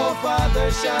long, oh Father,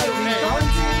 shall we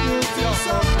continue to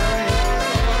suffer here?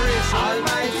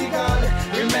 Almighty God,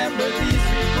 remember these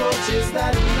reproaches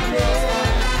that we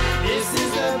bear. This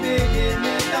is the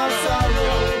beginning of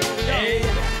sorrow. Hey,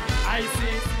 I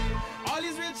see all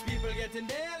these rich people getting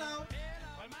bailed out.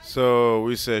 So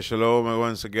we say shalom and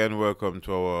once again welcome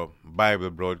to our Bible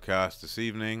broadcast this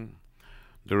evening,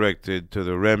 directed to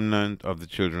the remnant of the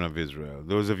children of Israel.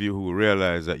 Those of you who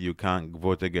realize that you can't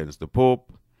vote against the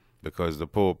Pope because the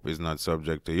Pope is not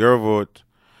subject to your vote,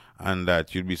 and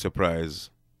that you'd be surprised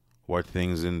what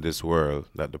things in this world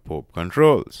that the Pope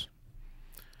controls.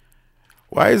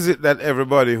 Why is it that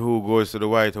everybody who goes to the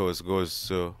White House goes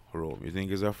to Rome? You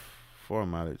think it's a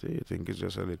formality? You think it's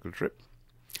just a little trip?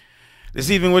 This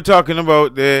evening we're talking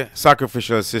about the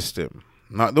sacrificial system,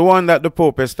 not the one that the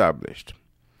Pope established,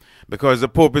 because the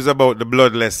Pope is about the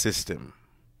bloodless system.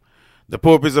 The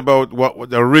Pope is about what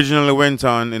originally went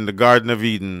on in the Garden of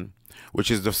Eden, which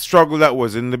is the struggle that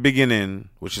was in the beginning,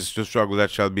 which is the struggle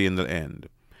that shall be in the end.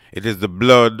 It is the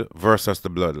blood versus the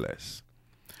bloodless.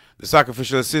 The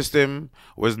sacrificial system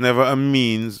was never a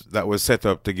means that was set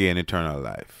up to gain eternal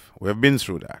life. We have been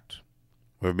through that.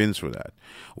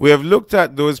 We have looked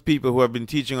at those people who have been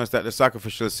teaching us that the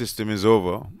sacrificial system is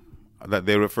over, that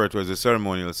they refer to as the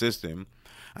ceremonial system.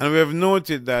 And we have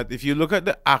noted that if you look at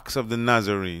the Acts of the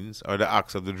Nazarenes, or the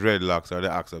Acts of the Dreadlocks, or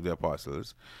the Acts of the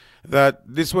Apostles, that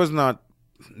this was not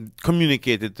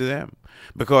communicated to them,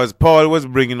 because Paul was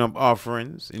bringing up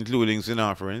offerings, including sin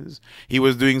offerings. He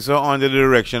was doing so under the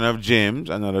direction of James,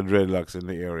 another dreadlocks in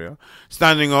the area,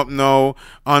 standing up now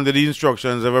under the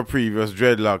instructions of a previous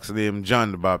dreadlocks named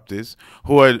John the Baptist,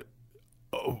 who had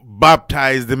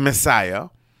baptized the Messiah.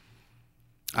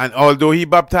 And although he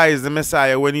baptized the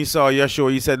Messiah, when he saw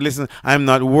Yeshua, he said, listen, I'm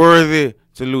not worthy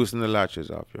to loosen the latches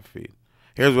off your feet.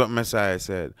 Here's what Messiah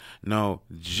said. No,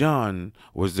 John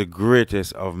was the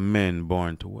greatest of men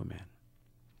born to women.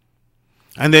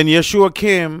 And then Yeshua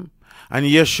came, and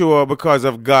Yeshua, because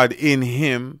of God in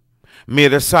him,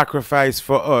 made a sacrifice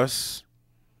for us.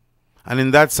 And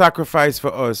in that sacrifice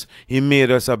for us, he made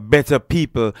us a better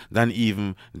people than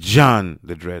even John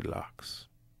the dreadlocks.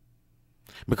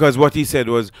 Because what he said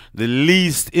was, the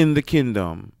least in the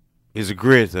kingdom is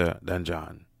greater than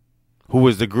John, who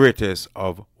was the greatest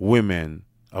of women,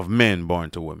 of men born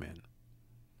to women.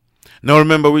 Now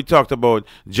remember, we talked about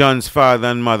John's father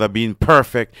and mother being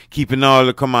perfect, keeping all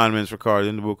the commandments recorded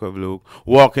in the book of Luke,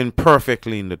 walking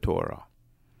perfectly in the Torah.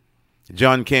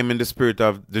 John came in the spirit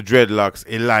of the dreadlocks,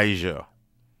 Elijah.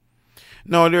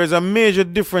 Now there's a major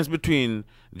difference between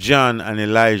John and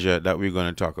Elijah that we're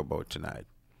going to talk about tonight.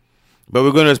 But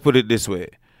we're going to just put it this way.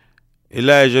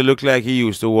 Elijah looked like he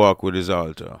used to walk with his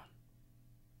altar.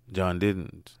 John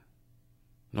didn't.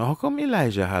 Now, how come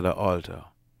Elijah had an altar?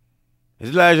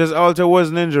 Elijah's altar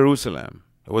wasn't in Jerusalem.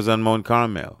 It was on Mount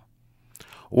Carmel.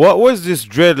 What was this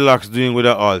dreadlocks doing with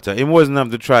the altar? It wasn't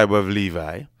of the tribe of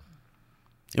Levi.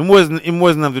 It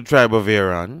wasn't of the tribe of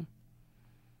Aaron.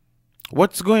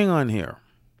 What's going on here?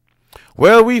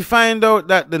 Well, we find out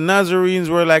that the Nazarenes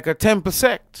were like a temple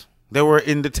sect. They were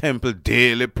in the temple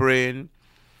daily praying.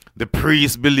 The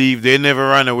priests believed they never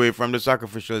ran away from the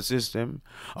sacrificial system.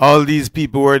 All these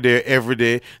people were there every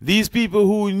day. These people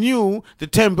who knew the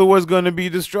temple was going to be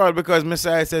destroyed, because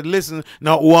Messiah said, listen,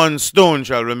 not one stone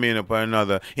shall remain upon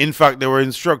another. In fact, they were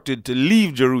instructed to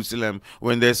leave Jerusalem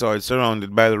when they saw it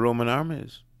surrounded by the Roman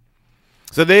armies.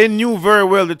 So they knew very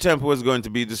well the temple was going to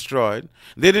be destroyed.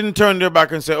 They didn't turn their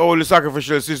back and say, oh, the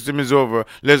sacrificial system is over.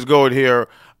 Let's go out here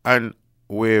and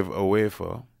wave a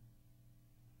wafer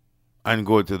and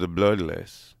go to the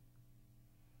bloodless.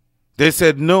 They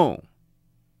said no.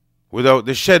 Without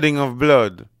the shedding of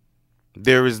blood,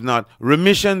 there is not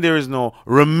remission, there is no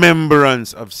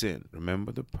remembrance of sin.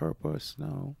 Remember the purpose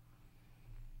now.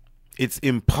 It's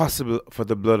impossible for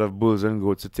the blood of bulls and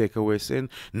goats to take away sin.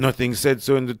 Nothing said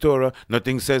so in the Torah,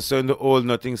 nothing says so in the Old,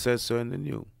 nothing says so in the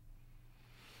New.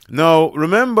 Now,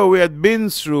 remember, we had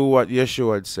been through what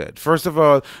Yeshua had said. First of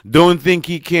all, don't think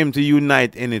he came to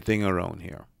unite anything around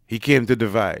here. He came to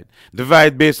divide.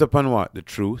 Divide based upon what? The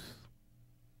truth.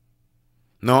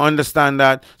 Now understand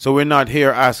that, so we're not here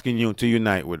asking you to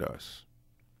unite with us.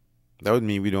 That would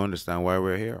mean we don't understand why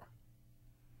we're here.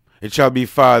 It shall be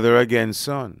father against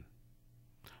son.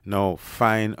 Now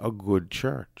find a good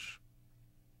church.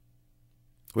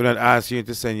 We're not asking you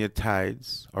to send your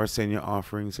tithes or send your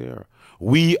offerings here.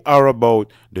 We are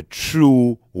about the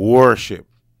true worship.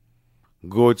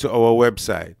 Go to our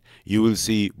website. You will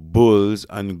see bulls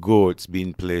and goats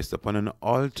being placed upon an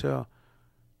altar.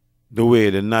 The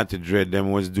way the Natty Dread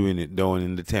them was doing it down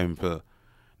in the temple.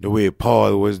 The way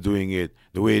Paul was doing it.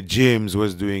 The way James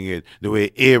was doing it. The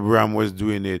way Abraham was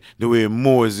doing it. The way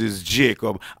Moses,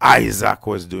 Jacob, Isaac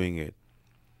was doing it.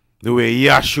 The way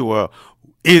Yeshua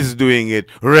is doing it,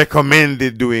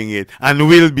 recommended doing it, and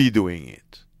will be doing it.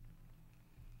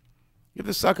 If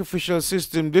the sacrificial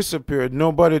system disappeared,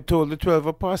 nobody told the 12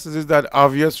 apostles. Is that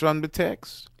obvious from the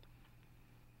text?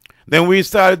 Then we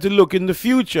started to look in the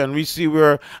future, and we see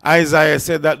where Isaiah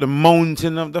said that the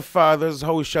mountain of the Father's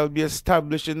house shall be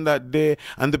established in that day,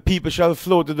 and the people shall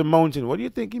flow to the mountain. What do you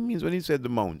think he means when he said the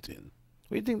mountain?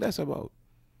 What do you think that's about?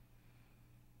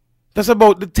 That's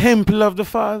about the temple of the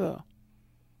Father.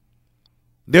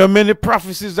 There are many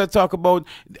prophecies that talk about,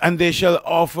 and they shall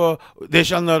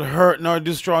not hurt nor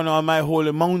destroy on my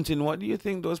holy mountain. What do you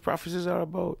think those prophecies are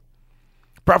about?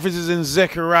 Prophecies in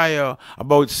Zechariah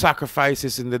about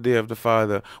sacrifices in the day of the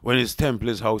Father when his temple,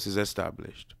 his house is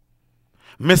established.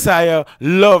 Messiah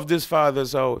loved his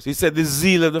Father's house. He said the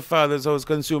zeal of the Father's house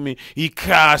consumed me. He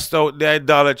cast out the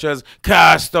idolaters,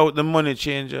 cast out the money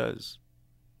changers.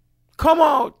 Come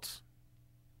out.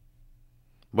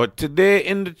 But today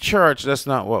in the church, that's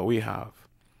not what we have.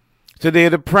 Today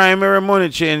the primary money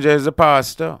changer is the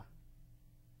pastor.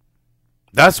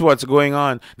 That's what's going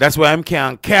on. That's why I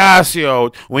can't cast you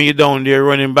out when you're down there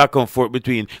running back and forth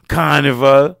between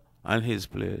Carnival and his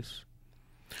place.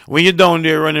 When you're down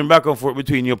there running back and forth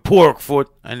between your pork foot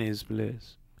and his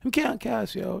place. I can't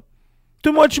cast you out.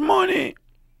 Too much money.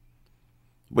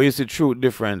 But you see, truth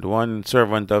different. One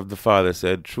servant of the Father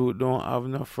said, truth don't have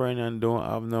no friend and don't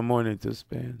have no money to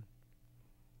spend.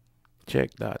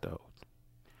 Check that out.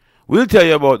 We'll tell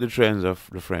you about the friends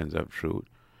of truth.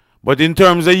 But in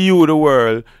terms of you, the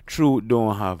world, truth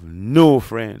don't have no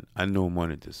friend and no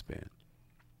money to spend.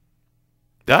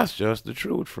 That's just the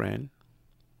truth, friend.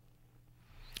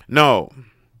 Now,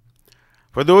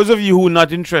 for those of you who are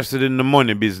not interested in the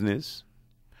money business,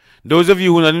 those of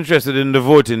you who are not interested in the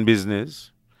voting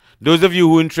business, those of you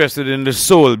who are interested in the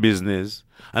soul business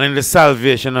and in the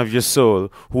salvation of your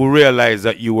soul, who realize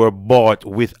that you were bought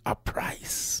with a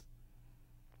price,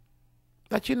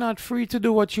 that you're not free to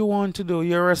do what you want to do.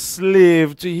 You're a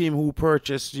slave to him who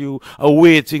purchased you,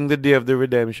 awaiting the day of the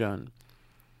redemption.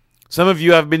 Some of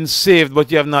you have been saved, but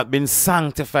you have not been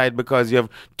sanctified because you have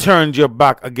turned your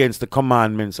back against the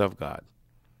commandments of God.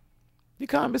 You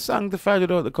can't be sanctified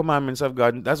without the commandments of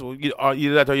God. That's what you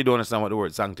don't understand what the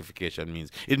word sanctification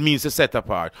means. It means to set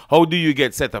apart. How do you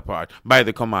get set apart? By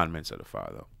the commandments of the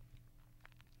Father.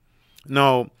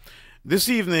 Now, this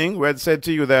evening, we had said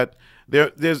to you that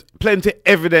there's plenty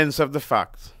evidence of the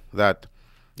fact that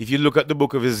if you look at the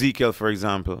book of Ezekiel, for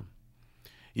example,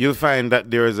 you'll find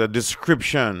that there is a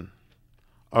description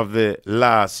of the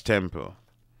last temple.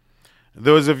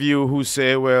 Those of you who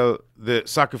say, well, the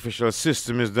sacrificial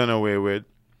system is done away with,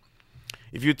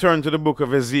 if you turn to the book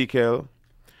of Ezekiel,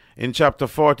 in chapter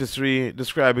 43,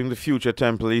 describing the future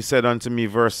temple, he said unto me,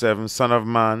 verse 7, Son of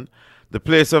man, the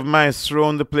place of my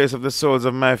throne, the place of the soles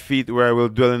of my feet, where I will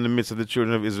dwell in the midst of the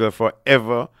children of Israel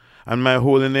forever, and my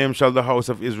holy name shall the house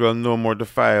of Israel no more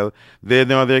defile, they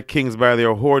nor their kings by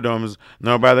their whoredoms,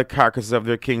 nor by the carcasses of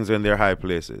their kings in their high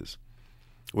places.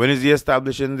 When is he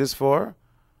establishing this for?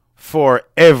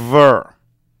 Forever.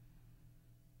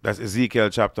 That's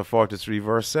Ezekiel chapter 43,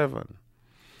 verse 7.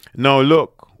 Now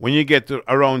look, when you get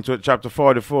around to chapter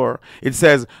 44, it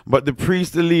says, But the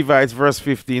priests, the Levites, verse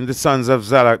 15, the sons of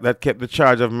Zadok that kept the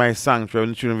charge of my sanctuary when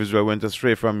the children of Israel went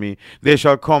astray from me, they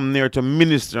shall come near to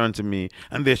minister unto me,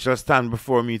 and they shall stand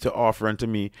before me to offer unto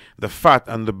me the fat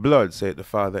and the blood, saith the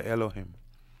Father Elohim.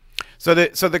 So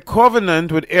the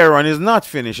covenant with Aaron is not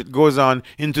finished. It goes on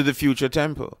into the future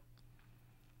temple.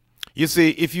 You see,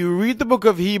 if you read the book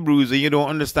of Hebrews and you don't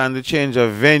understand the change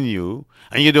of venue,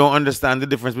 and you don't understand the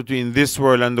difference between this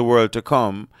world and the world to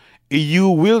come, you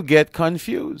will get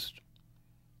confused.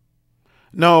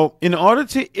 Now, in order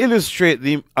to illustrate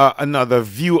another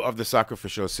view of the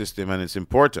sacrificial system and its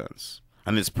importance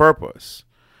and its purpose,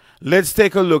 let's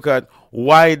take a look at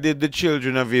why did the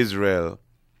children of Israel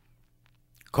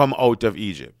come out of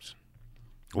Egypt?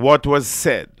 What was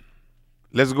said?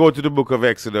 Let's go to the book of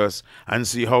Exodus and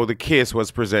see how the case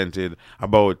was presented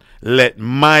about let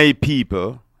my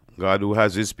people, God who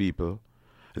has his people,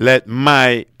 let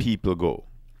my people go.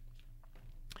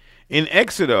 In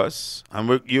Exodus,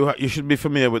 and you should be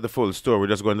familiar with the full story. We're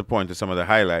just going to point to some of the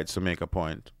highlights to make a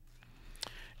point.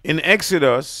 In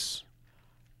Exodus,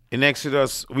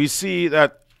 we see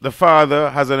that the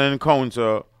father has an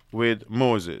encounter with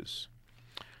Moses.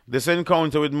 This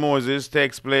encounter with Moses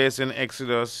takes place in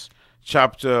Exodus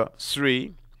chapter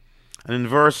 3. And in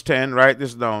verse 10, write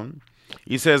this down.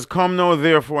 He says, "Come now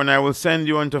therefore, and I will send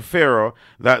you unto Pharaoh,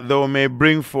 that thou may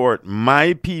bring forth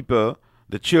my people,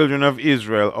 the children of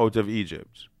Israel, out of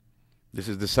Egypt." This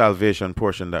is the salvation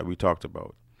portion that we talked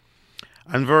about.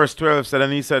 And verse 12 said,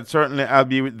 "And he said, Certainly I'll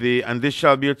be with thee, and this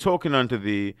shall be a token unto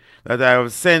thee, that I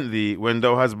have sent thee. When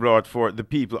thou hast brought forth the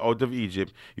people out of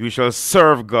Egypt, you shall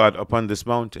serve God upon this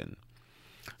mountain."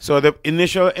 So the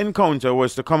initial encounter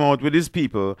was to come out with his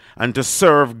people and to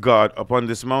serve God upon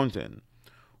this mountain.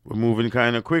 We're moving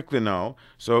kind of quickly now.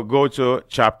 So go to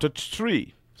chapter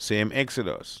 3, same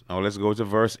Exodus. Now let's go to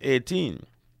verse 18.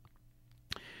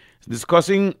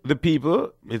 Discussing the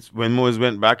people, it's when Moses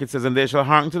went back, it says, "And they shall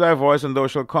hearken to thy voice, and thou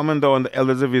shalt come and thou and the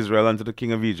elders of Israel unto the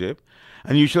king of Egypt.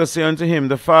 And you shall say unto him,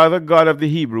 The Father God of the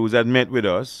Hebrews had met with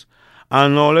us.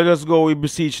 And now let us go, we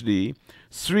beseech thee,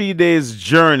 3 days'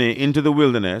 journey into the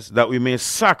wilderness, that we may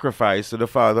sacrifice to the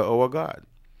Father our God."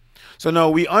 So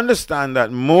now we understand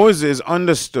that Moses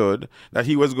understood that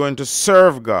he was going to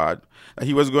serve God, that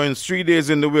he was going 3 days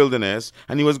in the wilderness,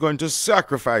 and he was going to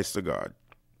sacrifice to God.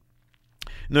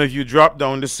 Now, if you drop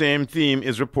down, the same theme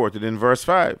is reported in verse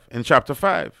 5, in chapter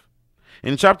 5.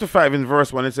 In chapter 5, in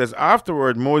verse 1, it says,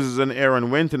 "Afterward Moses and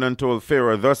Aaron went in and told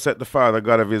Pharaoh, Thus said the Father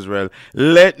God of Israel,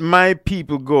 Let my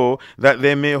people go, that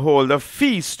they may hold a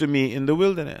feast to me in the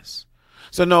wilderness."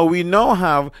 So now we now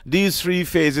have these three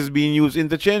phases being used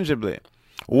interchangeably.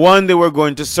 1, they were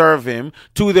going to serve him.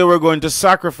 2, they were going to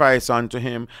sacrifice unto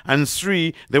him. And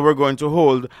 3, they were going to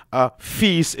hold a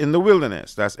feast in the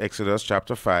wilderness. That's Exodus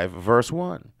chapter 5, verse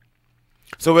 1.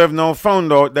 So we have now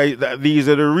found out that these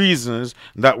are the reasons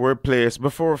that were placed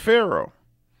before Pharaoh.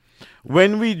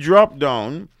 When we drop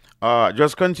down,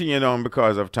 just continue down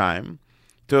because of time,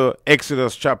 to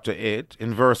Exodus chapter 8,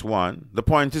 in verse 1, the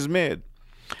point is made.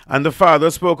 "And the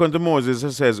Father spoke unto Moses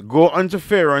and says, Go unto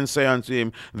Pharaoh and say unto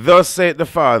him, Thus saith the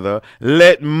Father,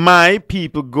 Let my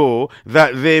people go,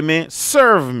 that they may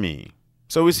serve me."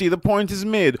 So we see the point is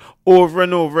made over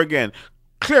and over again.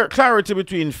 Clarity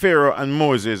between Pharaoh and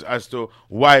Moses as to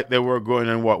why they were going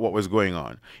and what was going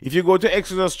on. If you go to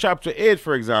Exodus chapter 8,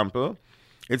 for example,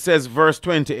 it says verse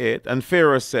 28, "And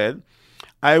Pharaoh said,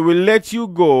 I will let you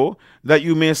go, that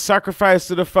you may sacrifice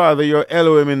to the Father your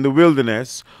Elohim in the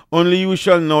wilderness, only you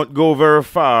shall not go very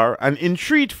far, and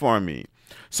entreat for me."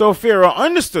 So Pharaoh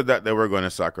understood that they were going to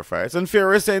sacrifice, and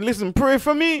Pharaoh said, "Listen, pray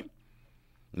for me."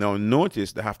 Now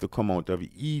notice they have to come out of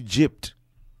Egypt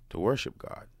to worship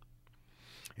God.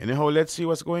 Anyhow, let's see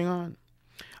what's going on.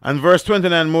 And verse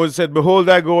 29, Moses said, "Behold,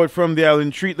 I go out from thee, I will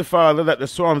entreat the Father, that the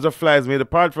swarms of flies may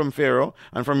depart from Pharaoh,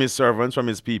 and from his servants, from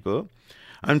his people.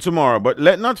 And tomorrow, but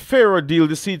let not Pharaoh deal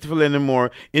deceitfully anymore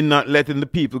in not letting the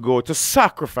people go to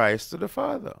sacrifice to the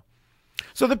Father."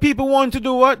 So the people want to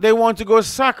do what? They want to go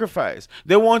sacrifice.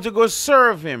 They want to go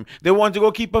serve him. They want to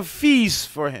go keep a feast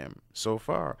for him. So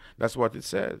far, that's what it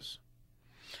says.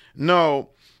 Now,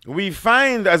 we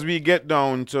find as we get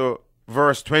down to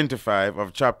verse 25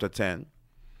 of chapter 10,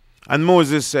 "And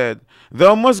Moses said,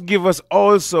 Thou must give us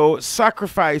also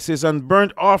sacrifices and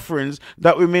burnt offerings,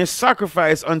 that we may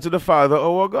sacrifice unto the Father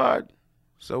our God."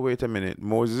 So wait a minute.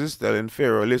 Moses is telling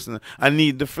Pharaoh, "Listen, I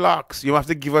need the flocks. You have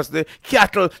to give us the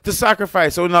cattle to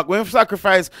sacrifice. So we're not going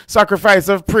to sacrifice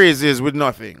of praises with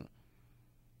nothing."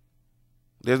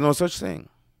 There's no such thing.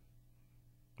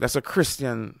 That's a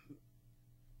Christian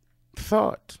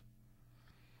thought,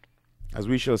 as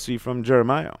we shall see from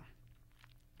Jeremiah.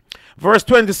 Verse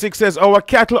 26 says, "Our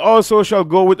cattle also shall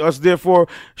go with us, therefore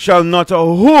shall not a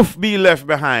hoof be left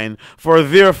behind. For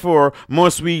therefore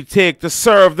must we take to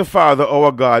serve the Father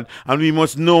our God, and we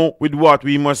must know with what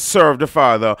we must serve the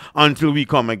Father until we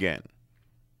come again."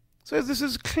 So this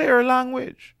is clear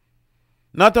language.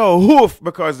 Not a hoof,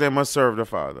 because they must serve the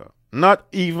Father. Not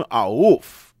even a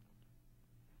hoof.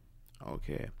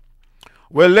 Okay.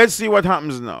 Well, let's see what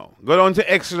happens now. Go down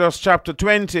to Exodus chapter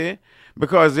 20,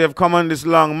 because they have come on this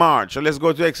long march. So let's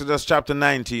go to Exodus chapter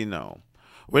 19 now.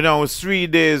 We're now 3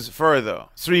 days further,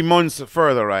 3 months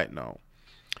further right now.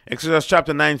 Exodus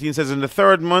chapter 19 says, "In the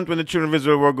 3rd month, when the children of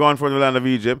Israel were gone from the land of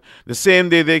Egypt, the same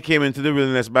day they came into the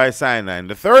wilderness by Sinai." In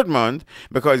the 3rd month,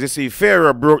 because you see,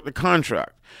 Pharaoh broke the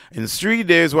contract. In 3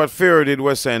 days, what Pharaoh did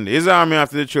was send his army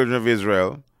after the children of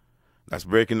Israel. That's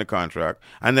breaking the contract.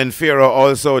 And then Pharaoh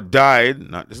also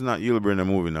died. This is not Yulber in the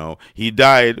movie now. He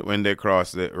died when they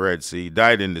crossed the Red Sea,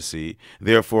 died in the sea.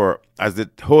 Therefore, as the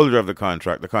holder of the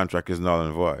contract is null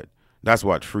and void. That's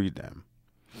what freed them.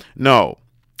 No,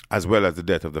 as well as the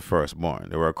death of the firstborn.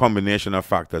 There were a combination of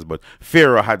factors, but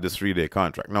Pharaoh had this 3-day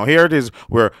contract. Now here it is,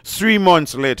 we're 3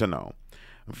 months later now.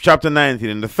 chapter 19.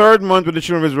 In the 3rd month, when the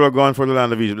children of Israel were gone for the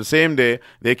land of Egypt, the same day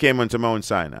they came unto Mount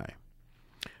Sinai.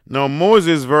 Now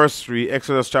Moses, verse 3,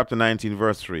 Exodus chapter 19,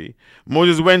 verse 3.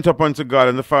 Moses went up unto God,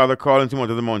 and the Father called unto him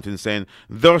unto the mountain, saying,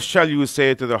 Thus shall you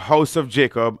say to the house of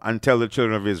Jacob, and tell the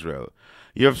children of Israel,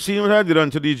 You have seen what I did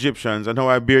unto the Egyptians, and how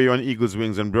I bare you on eagle's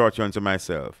wings, and brought you unto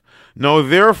myself. Now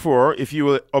therefore, if you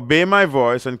will obey my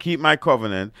voice, and keep my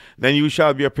covenant, then you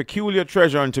shall be a peculiar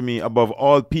treasure unto me above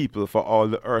all people, for all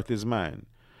the earth is mine.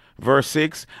 Verse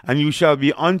 6, And you shall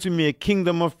be unto me a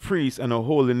kingdom of priests and a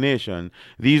holy nation.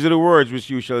 These are the words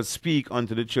which you shall speak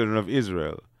unto the children of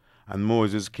Israel. And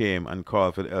Moses came and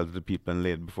called for the elders of the people and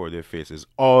laid before their faces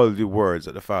all the words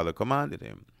that the Father commanded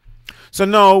him. So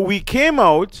now we came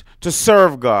out to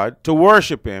serve God, to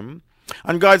worship him.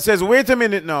 And God says, wait a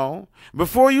minute now.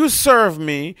 Before you serve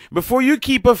me, before you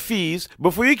keep a feast,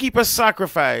 before you keep a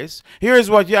sacrifice, here's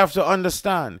what you have to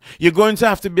understand. You're going to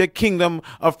have to be a kingdom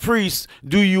of priests.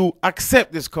 Do you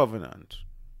accept this covenant?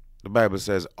 The Bible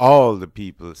says all the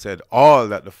people said all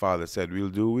that the Father said we'll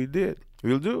do, we did.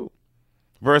 We'll do.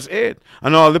 Verse 8,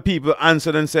 and all the people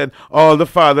answered and said, all the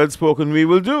Father had spoken we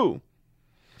will do.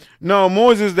 Now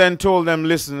Moses then told them,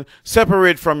 listen,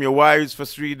 separate from your wives for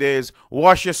 3 days,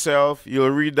 wash yourself.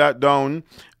 You'll read that down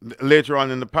later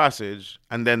on in the passage.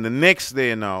 And then the next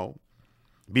day now,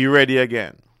 be ready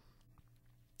again.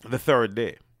 The 3rd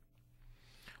day.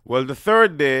 Well, the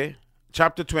 3rd day,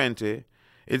 chapter 20,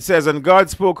 it says, And God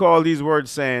spoke all these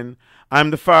words, saying, I am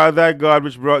the Father thy God,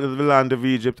 which brought thee to the land of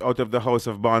Egypt out of the house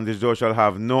of bondage. Thou shalt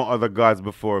have no other gods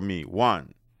before me.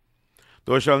 1.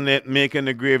 Thou shalt make an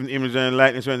engraven image and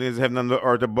likeness when it is heaven and the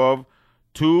earth above.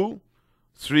 2.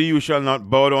 3. You shall not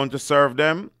bow down to serve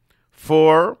them.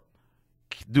 4.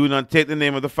 Do not take the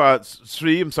name of the Father.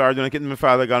 3. Do not take the name of the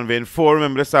Father God in vain. 4.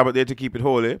 Remember the Sabbath day to keep it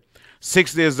holy.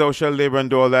 6 days thou shalt labor and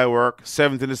do all thy work.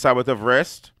 7th the Sabbath of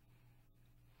rest.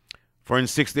 For in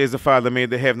 6 days the Father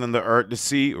made the heaven and the earth. The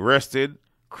sea rested,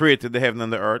 created the heaven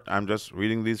and the earth. I'm just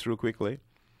reading these through quickly.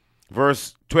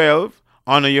 Verse 12.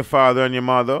 Honor your father and your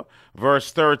mother.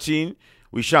 Verse 13,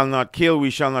 we shall not kill, we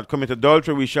shall not commit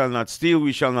adultery, we shall not steal,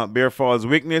 we shall not bear false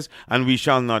witness, and we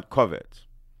shall not covet.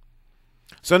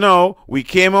 So now, we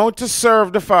came out to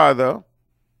serve the Father.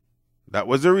 That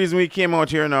was the reason we came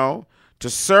out here now. To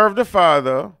serve the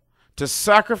Father, to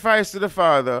sacrifice to the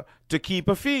Father, to keep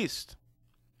a feast.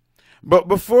 But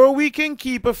before we can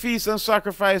keep a feast and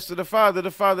sacrifice to the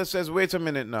Father says, wait a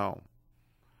minute now.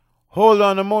 Hold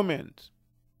on a moment.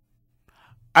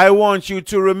 I want you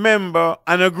to remember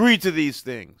and agree to these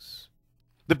things.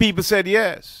 The people said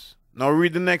yes. Now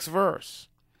read the next verse.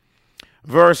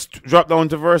 Drop down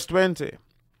to verse 20.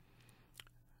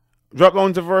 Drop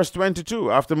down to verse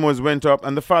 22. After Moses went up,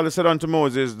 and the Father said unto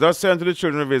Moses, Thus say unto the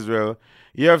children of Israel,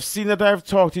 Ye have seen that I have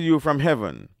talked to you from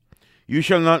heaven. You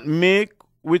shall not make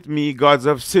with me gods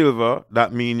of silver,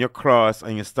 that mean your cross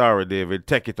and your Star of David,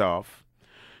 take it off.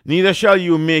 Neither shall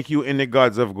you make you any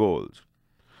gods of gold.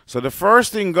 So the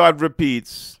first thing God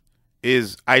repeats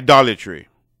is idolatry.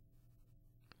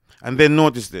 And then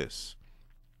notice this.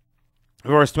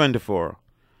 Verse 24.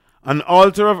 An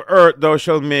altar of earth thou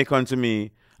shalt make unto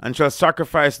me, and shalt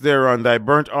sacrifice thereon thy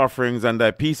burnt offerings and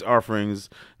thy peace offerings,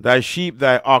 thy sheep,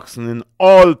 thy oxen, in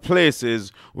all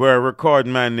places where I record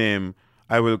my name,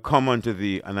 I will come unto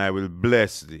thee, and I will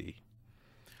bless thee.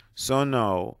 So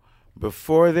now,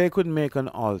 before they could make an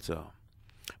altar,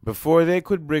 before they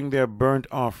could bring their burnt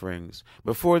offerings,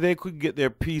 before they could get their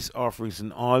peace offerings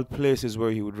in all places where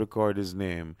he would record his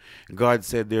name, God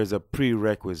said there's a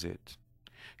prerequisite.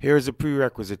 Here's a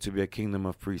prerequisite to be a kingdom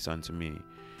of priests unto me.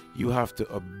 You have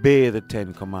to obey the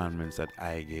 10 commandments that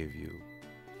I gave you.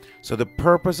 So the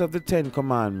purpose of the 10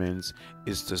 commandments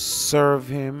is to serve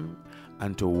him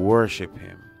and to worship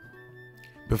him.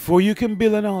 Before you can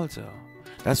build an altar,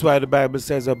 that's why the Bible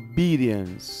says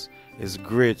obedience is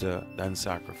greater than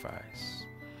sacrifice.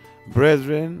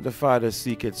 Brethren, the Father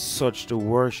seeketh such to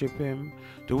worship him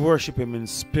in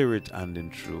spirit and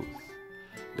in truth.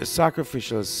 The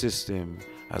sacrificial system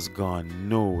has gone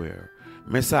nowhere.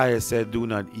 Messiah said, do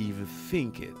not even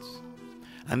think it.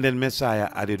 And then Messiah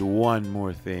added one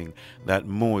more thing that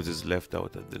Moses left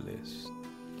out of the list.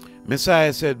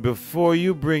 Messiah said, before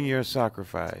you bring your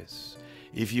sacrifice,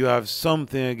 if you have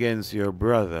something against your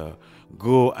brother,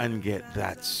 go and get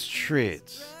that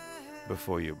straight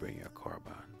before you bring your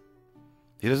korban.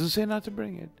 He doesn't say not to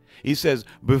bring it. He says,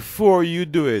 before you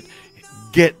do it,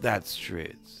 get that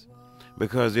straight.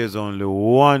 Because there's only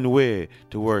one way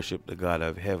to worship the God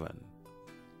of heaven.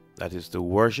 That is to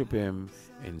worship him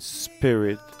in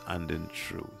spirit and in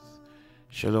truth.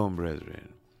 Shalom,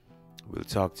 brethren. We'll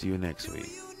talk to you next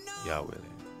week. Yah willing.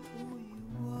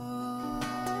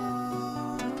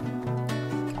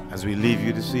 as we leave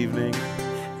you this evening.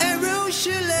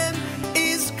 Jerusalem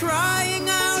is crying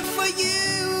out for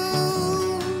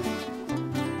you.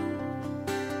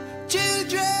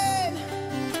 Children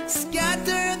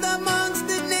scattered amongst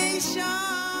the nations.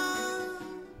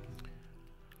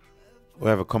 We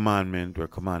have a commandment. We're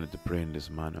commanded to pray in this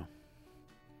manner.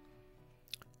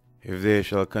 If they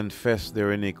shall confess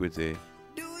their iniquity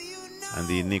and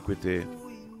the iniquity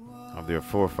of their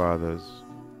forefathers,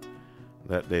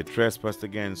 that they trespassed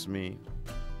against me,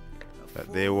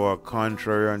 that they walk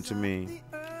contrary unto me,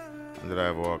 and that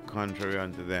I walk contrary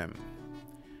unto them.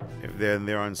 If then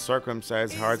their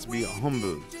uncircumcised hearts be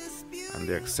humbled, and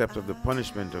they accept of the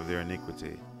punishment of their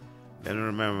iniquity, then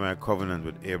remember my covenant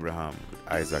with Abraham, with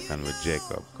Isaac, and with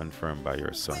Jacob, confirmed by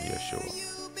your son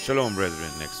Yeshua. Shalom,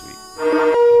 brethren, next week.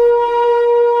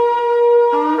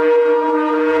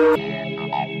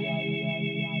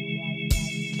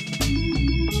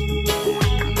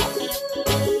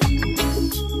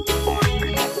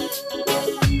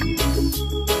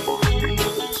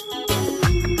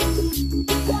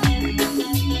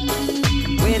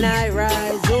 When I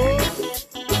rise up,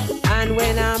 and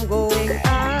when I'm going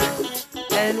out,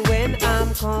 and when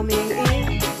I'm coming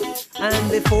in,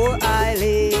 and before I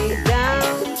lay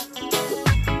down,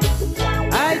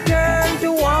 I turn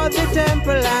toward the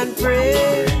temple and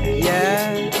pray,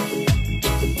 yeah.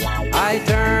 I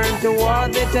turn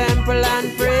toward the temple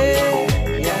and pray,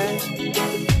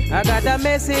 yeah. I got a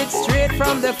message straight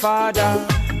from the Father.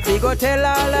 He go tell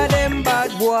all of them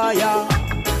bad boy, yeah,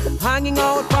 hanging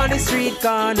out on the street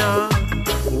corner,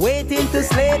 waiting to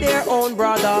slay their own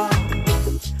brother.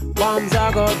 Bombs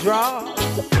are go drop,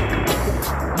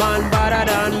 man better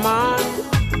than man.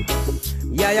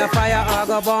 Yeah, fire are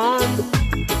go burn.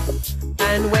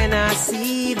 And when I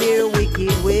see their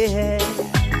wicked ways,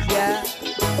 yeah,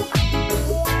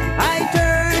 I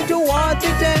turn toward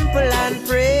the temple and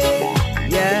pray,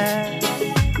 yeah.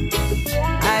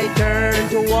 I turn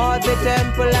toward the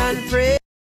temple and pray.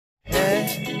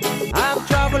 I've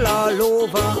traveled all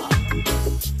over.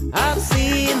 I've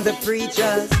seen the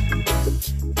preachers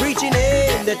preaching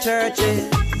in the churches,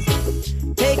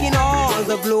 taking all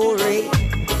the glory,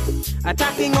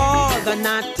 attacking all the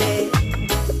naughty,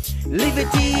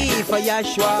 liberty for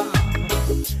Yeshua.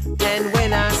 And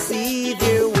when I see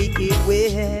their wicked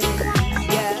ways,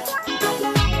 yeah,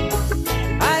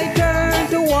 I turn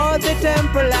toward the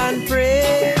temple and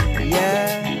pray,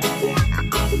 yeah.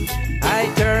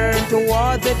 I turn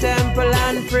toward the temple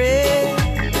and pray,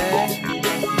 yeah.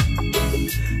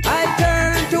 I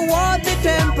turn toward the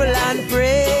temple and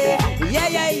pray,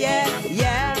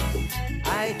 yeah.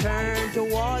 I turn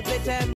toward the temple.